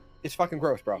 Stop. It's fucking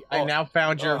gross, bro. I now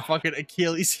found your fucking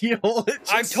Achilles heel.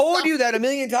 I've told you that a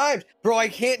million times, bro. I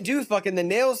can't do fucking the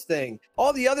nails thing.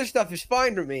 All the other stuff is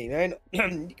fine for me, man.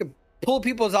 You can pull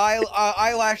people's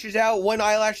eyelashes out one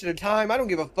eyelash at a time. I don't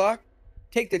give a fuck.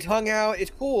 Take the tongue out.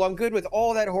 It's cool. I'm good with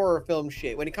all that horror film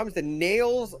shit. When it comes to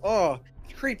nails,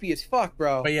 creepy as fuck,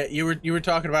 bro. But yeah, you were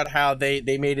talking about how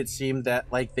they made it seem that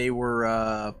like they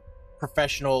were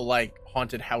professional like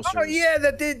haunted housers. Oh yeah,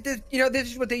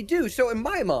 this is what they do. So in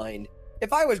my mind,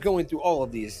 if I was going through all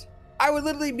of these, I would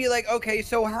literally be like, okay,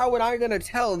 so how would I gonna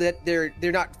tell that they're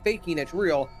not faking, it's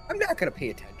real? I'm not gonna pay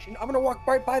attention. I'm gonna walk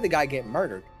right by the guy getting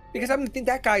murdered because I'm gonna think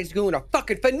that guy's doing a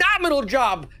fucking phenomenal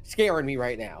job scaring me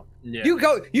right now. Yeah. You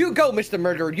go, Mr.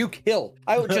 Murderer, you kill.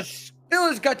 I would just spill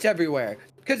his guts everywhere.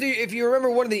 Because if you remember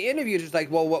one of the interviews, it's like,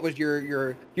 well, what was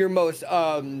your most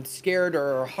scared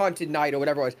or haunted night or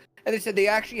whatever it was? And they said they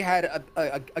actually had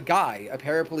a guy, a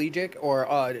paraplegic or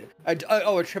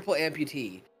a triple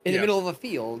amputee in the middle of a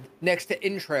field next to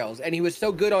entrails, and he was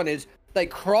so good on his like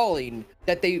crawling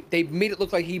that they made it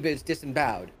look like he was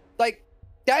disemboweled. Like,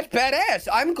 that's badass.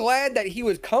 I'm glad that he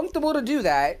was comfortable to do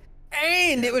that,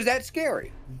 and it was that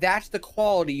scary. That's the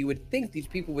quality you would think these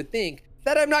people would think.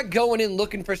 That I'm not going in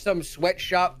looking for some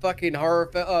sweatshop fucking horror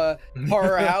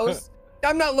house.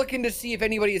 I'm not looking to see if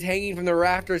anybody is hanging from the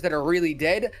rafters that are really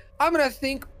dead. I'm gonna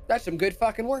think that's some good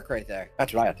fucking work right there.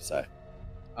 That's what I have to say.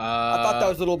 I thought that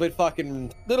was a little bit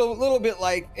fucking little bit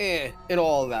like and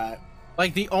all of that.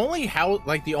 Like the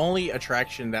only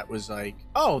attraction that was like,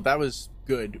 oh, that was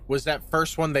good was that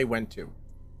first one they went to.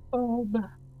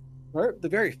 The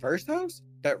very first house?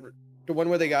 The one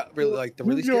where they got really like the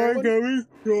really scary one?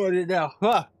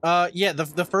 Yeah,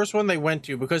 the first one they went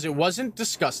to because it wasn't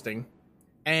disgusting,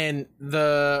 and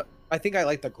I think I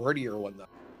like the grittier one though.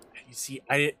 You see,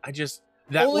 I just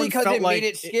that only because it like made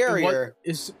it scarier.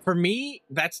 Is for me,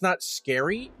 that's not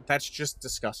scary. That's just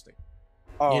disgusting.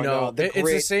 Oh, you know, no, it's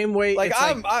the same way. Like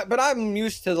but I'm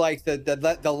used to like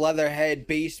the leatherhead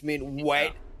basement,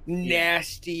 wet,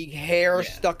 nasty hair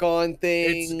stuck on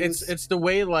things. It's the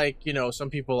way, like, you know, some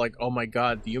people like, oh my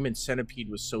god, the Human Centipede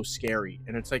was so scary,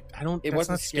 and it's like, it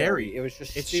wasn't scary. It was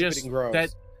just stupid and gross.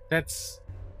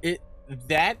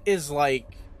 That is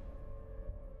like,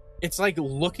 it's like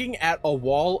looking at a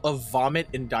wall of vomit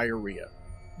and diarrhea.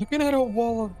 Looking at a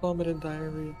wall of vomit and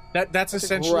diarrhea. That's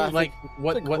essentially like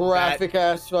what graphic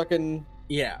ass fucking.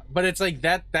 Yeah, but it's like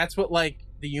that's what like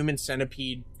the Human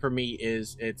Centipede for me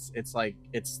is. It's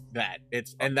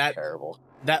that terrible.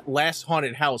 That last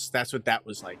haunted house, that's what that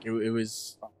was like. It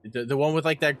was the one with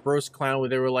like that gross clown where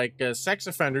they were like sex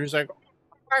offenders, like, oh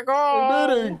my god,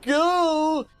 better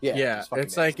go. Yeah,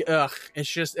 it's like, ugh,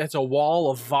 it's a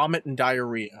wall of vomit and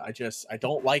diarrhea. I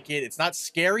don't like it. It's not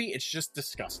scary, it's just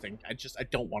disgusting. I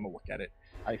don't want to look at it.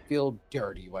 I feel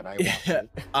dirty when I watch it.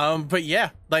 But yeah,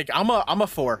 like I'm a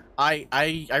 4.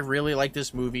 I really like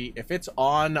this movie. If it's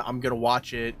on, I'm gonna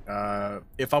watch it.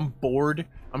 If I'm bored,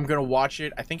 I'm gonna watch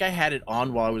it. I think I had it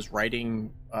on while I was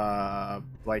writing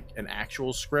like an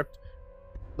actual script,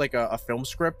 like a film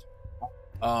script.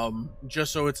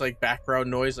 Just so it's like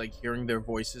background noise, like hearing their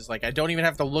voices. Like I don't even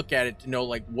have to look at it to know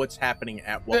like what's happening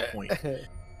at what point.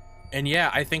 And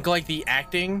yeah, I think like the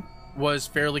acting was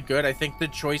fairly good. I think the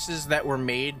choices that were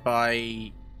made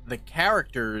by the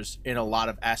characters in a lot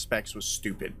of aspects was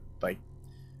stupid. Like,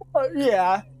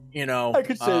 yeah, you know, I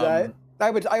could say that.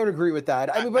 I would agree with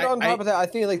that. I mean, but on top of that, I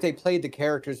feel like they played the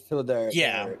characters to their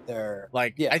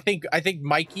like. Yeah. I think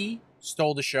Mikey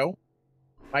stole the show.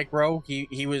 Mike Rowe,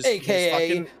 he was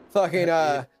AKA fucking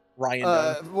Ryan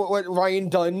Dunn. What Ryan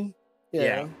Dunn.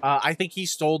 Yeah. I think he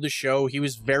stole the show. He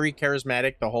was very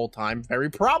charismatic the whole time. Very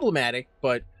problematic,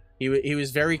 but he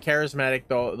was very charismatic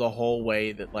the whole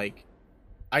way. That like,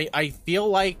 I feel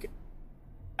like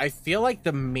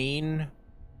the main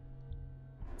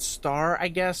star, I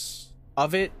guess,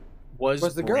 of it was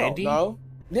the Brandy. girl.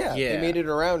 No, yeah, they made it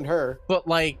around her. But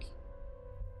like,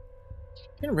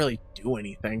 didn't really do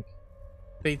anything.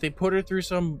 They put her through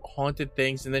some haunted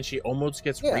things, and then she almost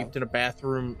gets raped in a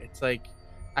bathroom. It's like,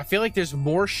 I feel like there's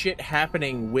more shit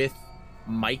happening with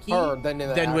Mikey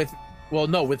than with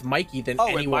Mikey than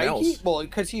anyone else. Well,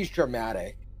 because he's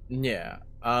dramatic. Yeah.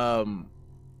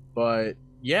 But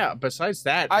yeah, besides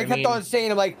that, I kept on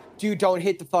saying, I'm like, dude, don't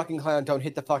hit the fucking clown. Don't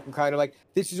hit the fucking clown. I'm like,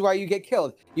 this is why you get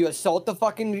killed. You assault the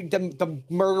fucking the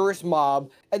murderous mob,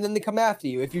 and then they come after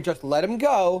you. If you just let him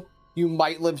go, you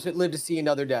might live to see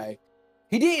another day.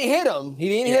 He didn't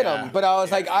hit him. But I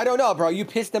was like, I don't know, bro. You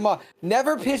pissed them off.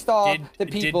 Never pissed off the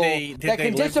people that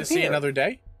can disappear. To see another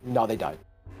day? No, they died.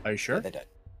 Are you sure? Yeah, they died.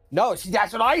 No, see,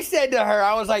 that's what I said to her.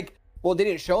 I was like, well, they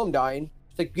didn't show him dying.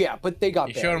 It's like, yeah, but they got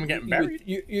buried. You showed him getting buried?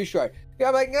 You sure? Yeah,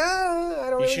 I'm like, I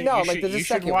don't really know. I'm like, there's a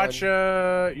second one.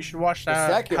 You should watch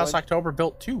that House October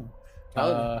Built 2.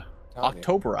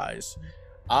 Octoberize.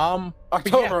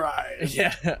 Octoberize.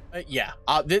 Yeah.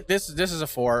 This is a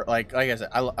 4. Like I said,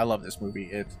 I love this movie.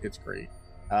 It's great.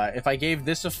 If I gave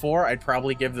this a 4, I'd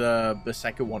probably give the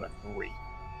second one a 3.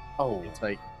 Oh, It's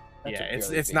like, that's yeah, a it's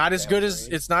fairly big not as good as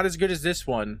downgrade. it's not as good as this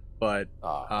one, but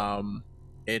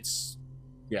it's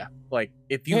yeah. Like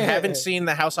if you haven't seen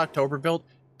the House October built,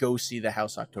 go see the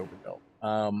House October built.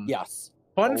 Yes.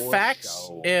 Fun For facts: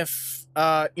 sure. if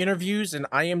interviews and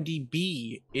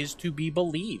IMDb is to be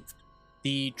believed,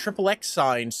 the XXX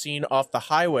sign seen off the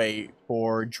highway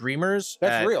for Dreamers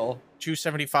That's at real.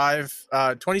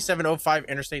 2705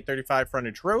 Interstate 35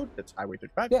 frontage road, that's Highway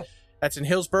 35. Yeah. That's in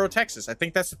Hillsboro, Texas. I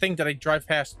think that's the thing that I drive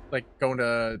past, like going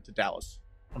to Dallas.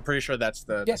 I'm pretty sure that's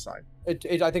the sign. I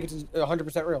think it's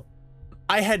 100% real.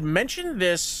 I had mentioned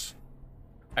this,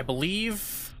 I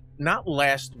believe, not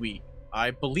last week. I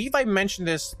believe I mentioned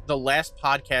this the last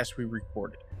podcast we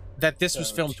recorded, that this was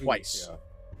filmed twice. Yeah.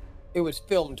 It was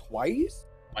filmed twice?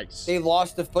 Twice. They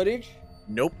lost the footage?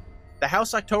 Nope. The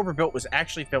House October built was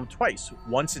actually filmed twice,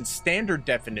 once in standard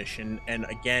definition and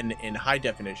again in high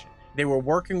definition. They were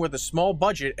working with a small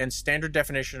budget and standard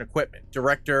definition equipment.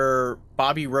 Director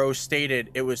Bobby Rowe stated,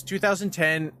 "It was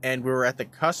 2010 and we were at the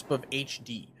cusp of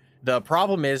HD. The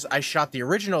problem is I shot the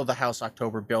original The House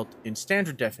October built in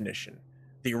standard definition.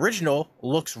 The original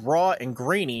looks raw and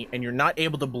grainy and you're not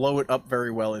able to blow it up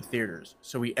very well in theaters.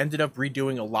 So we ended up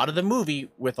redoing a lot of the movie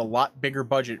with a lot bigger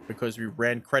budget because we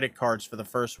ran credit cards for the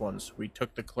first ones. We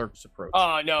took the Clerks approach."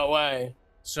 Oh, no way.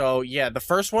 So yeah, the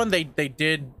first one they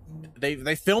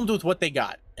filmed with what they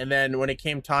got, and then when it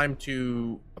came time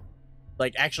to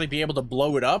like actually be able to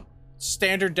blow it up,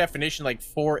 standard definition like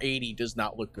 480 does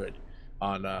not look good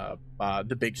on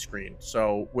the big screen.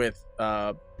 So with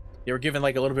they were given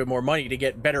like a little bit more money to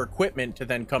get better equipment to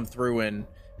then come through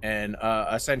and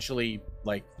essentially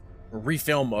like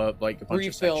refilm like a bunch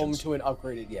of sections. To an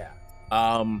upgraded, yeah.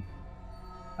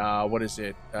 What is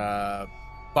it?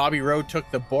 Bobby Rowe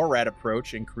took the Borat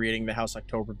approach in creating the House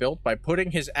October build by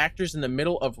putting his actors in the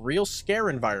middle of real scare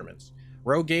environments.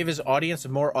 Rowe gave his audience a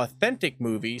more authentic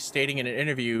movie, stating in an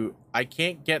interview, "I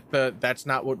can't get the 'that's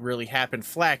not what really happened'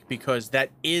 flack because that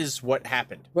is what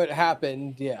happened." What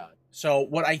happened, yeah. So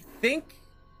what I think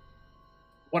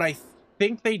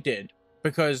they did,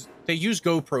 because they use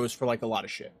GoPros for like a lot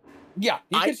of shit. Yeah,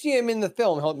 you could see him in the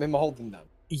film, him holding them.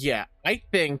 Yeah, I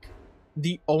think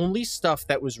the only stuff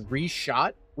that was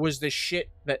reshot was the shit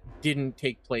that didn't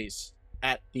take place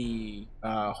at the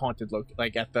haunted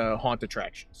like at the haunt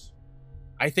attractions.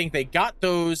 I think they got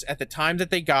those at the time that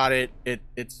they got it.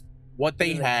 It's what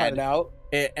they had. Cut it out.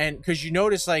 And because you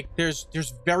notice like there's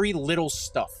very little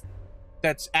stuff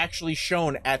that's actually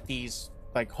shown at these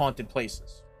like haunted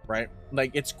places, right?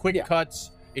 Like it's quick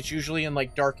cuts. It's usually in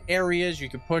like dark areas. You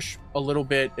can push a little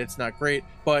bit. It's not great,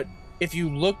 but if you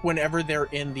look whenever they're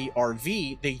in the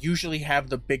RV, they usually have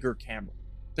the bigger camera.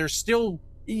 There's still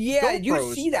GoPros,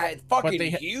 you see that fucking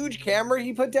huge camera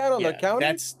he put down on the counter?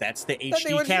 That's the HD that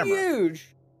thing was camera.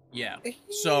 Huge. Yeah.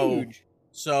 Huge.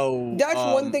 So that's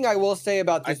one thing I will say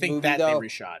about this movie, that though. They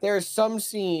reshot. There's some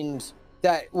scenes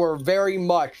that were very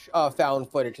much found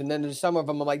footage, and then there's some of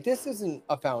them I'm like, this isn't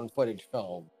a found footage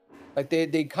film. Like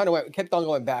they kind of kept on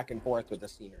going back and forth with the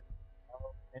scenery.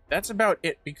 That's about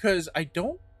it, because I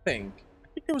think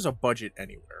there was a budget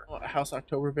anywhere. House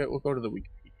October bit. We'll go to the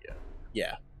Wikipedia.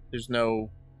 Yeah, there's no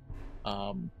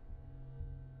got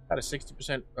a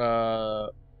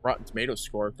 60% Rotten Tomatoes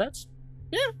score. That's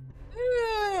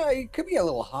it could be a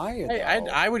little higher. Hey,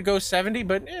 I would go 70,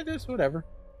 but that's whatever.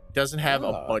 Doesn't have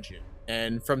a budget.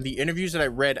 And from the interviews that I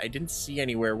read, I didn't see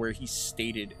anywhere where he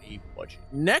stated a budget.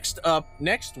 Next up,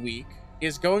 next week,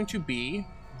 is going to be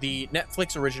the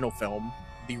Netflix original film,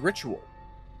 The Ritual.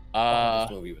 This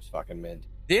movie was fucking mint.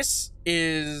 This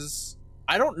is...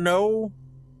 I don't know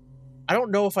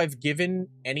if I've given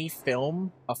any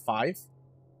film a 5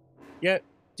 yet.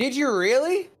 Did you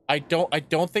really? I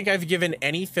don't think I've given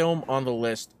any film on the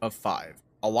list of 5.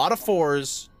 A lot of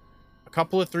 4s, a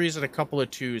couple of 3s, and a couple of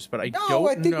 2s, but I don't know.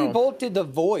 I think we both did The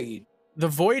Void. The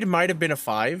Void might have been a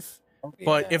 5,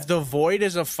 but if The Void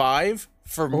is a 5,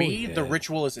 for me, The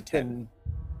Ritual is a 10.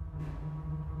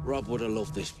 Rob would have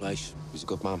loved this place. He's a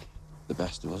good man. The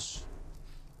best of us.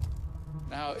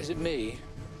 Now, is it me,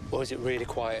 or is it really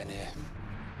quiet in here?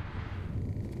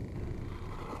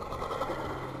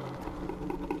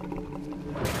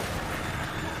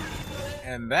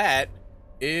 And that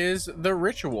is The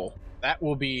Ritual. That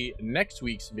will be next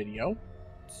week's video.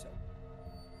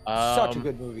 Such a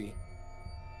good movie.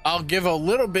 I'll give a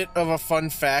little bit of a fun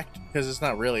fact, because it's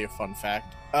not really a fun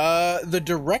fact. The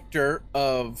director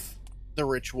of The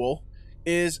Ritual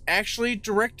is actually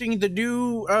directing the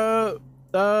new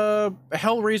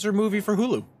Hellraiser movie for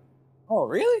Hulu. Oh,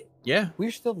 really? Yeah.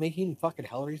 We're still making fucking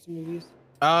Hellraiser movies?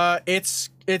 It's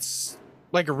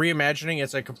like a reimagining.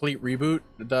 It's a complete reboot.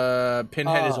 The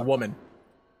Pinhead is a woman.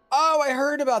 Oh, I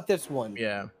heard about this one.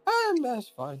 Yeah. That's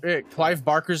fine. Clive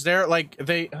Barker's there. Like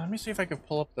let me see if I can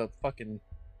pull up the fucking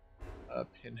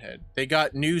Pinhead. They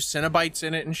got new Cenobites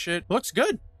in it and shit. Looks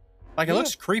good. Like it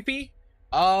looks creepy.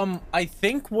 I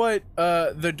think what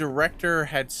the director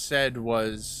had said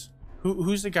was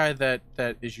who's the guy that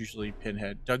is usually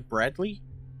Pinhead? Doug Bradley?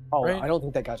 Oh, right? I don't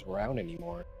think that guy's around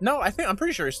anymore. No, I'm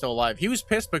pretty sure he's still alive. He was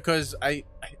pissed because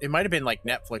it might have been like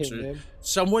Netflix or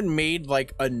someone made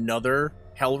like another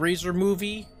Hellraiser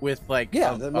movie with like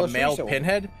a male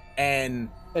Pinhead and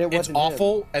it's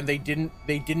awful and they didn't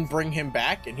bring him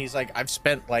back, and he's like, I've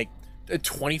spent like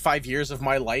 25 years of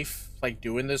my life like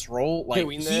doing this role, like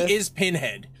he is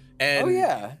Pinhead.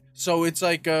 And so it's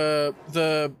like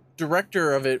the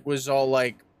director of it was all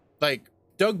like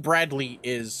Doug Bradley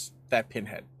is that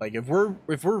Pinhead. Like if we're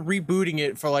rebooting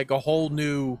it for like a whole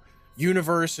new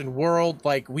universe and world,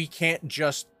 like we can't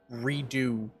just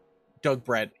redo Doug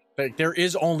Bradley. Like there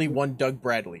is only one Doug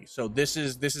Bradley, so this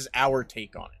is our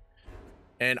take on it.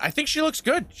 And I think she looks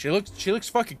good. She looks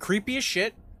fucking creepy as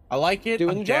shit. I like it.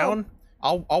 I'm down.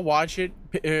 I'll watch it.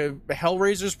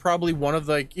 Hellraiser's probably one of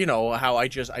the, you know how I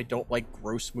don't like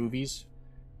gross movies.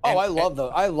 Oh, I love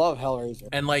Hellraiser.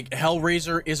 And like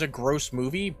Hellraiser is a gross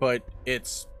movie, but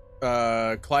it's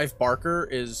Clive Barker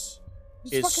is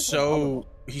so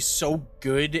he's so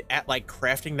good at like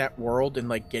crafting that world and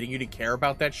like getting you to care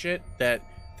about that shit that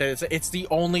it's the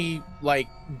only like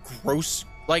gross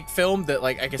like film that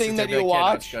like I guess thing that you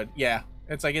watch. Good. Yeah,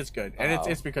 it's like it's good, and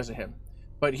it's because of him.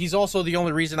 But he's also the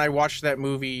only reason I watched that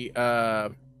movie,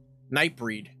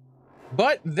 Nightbreed.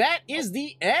 But that is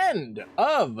the end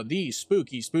of the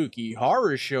spooky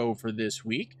horror show for this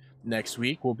week. Next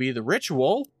week will be The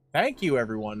Ritual. Thank you,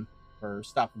 everyone, for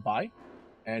stopping by.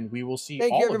 And we will see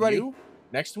all of you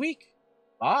next week.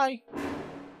 Bye.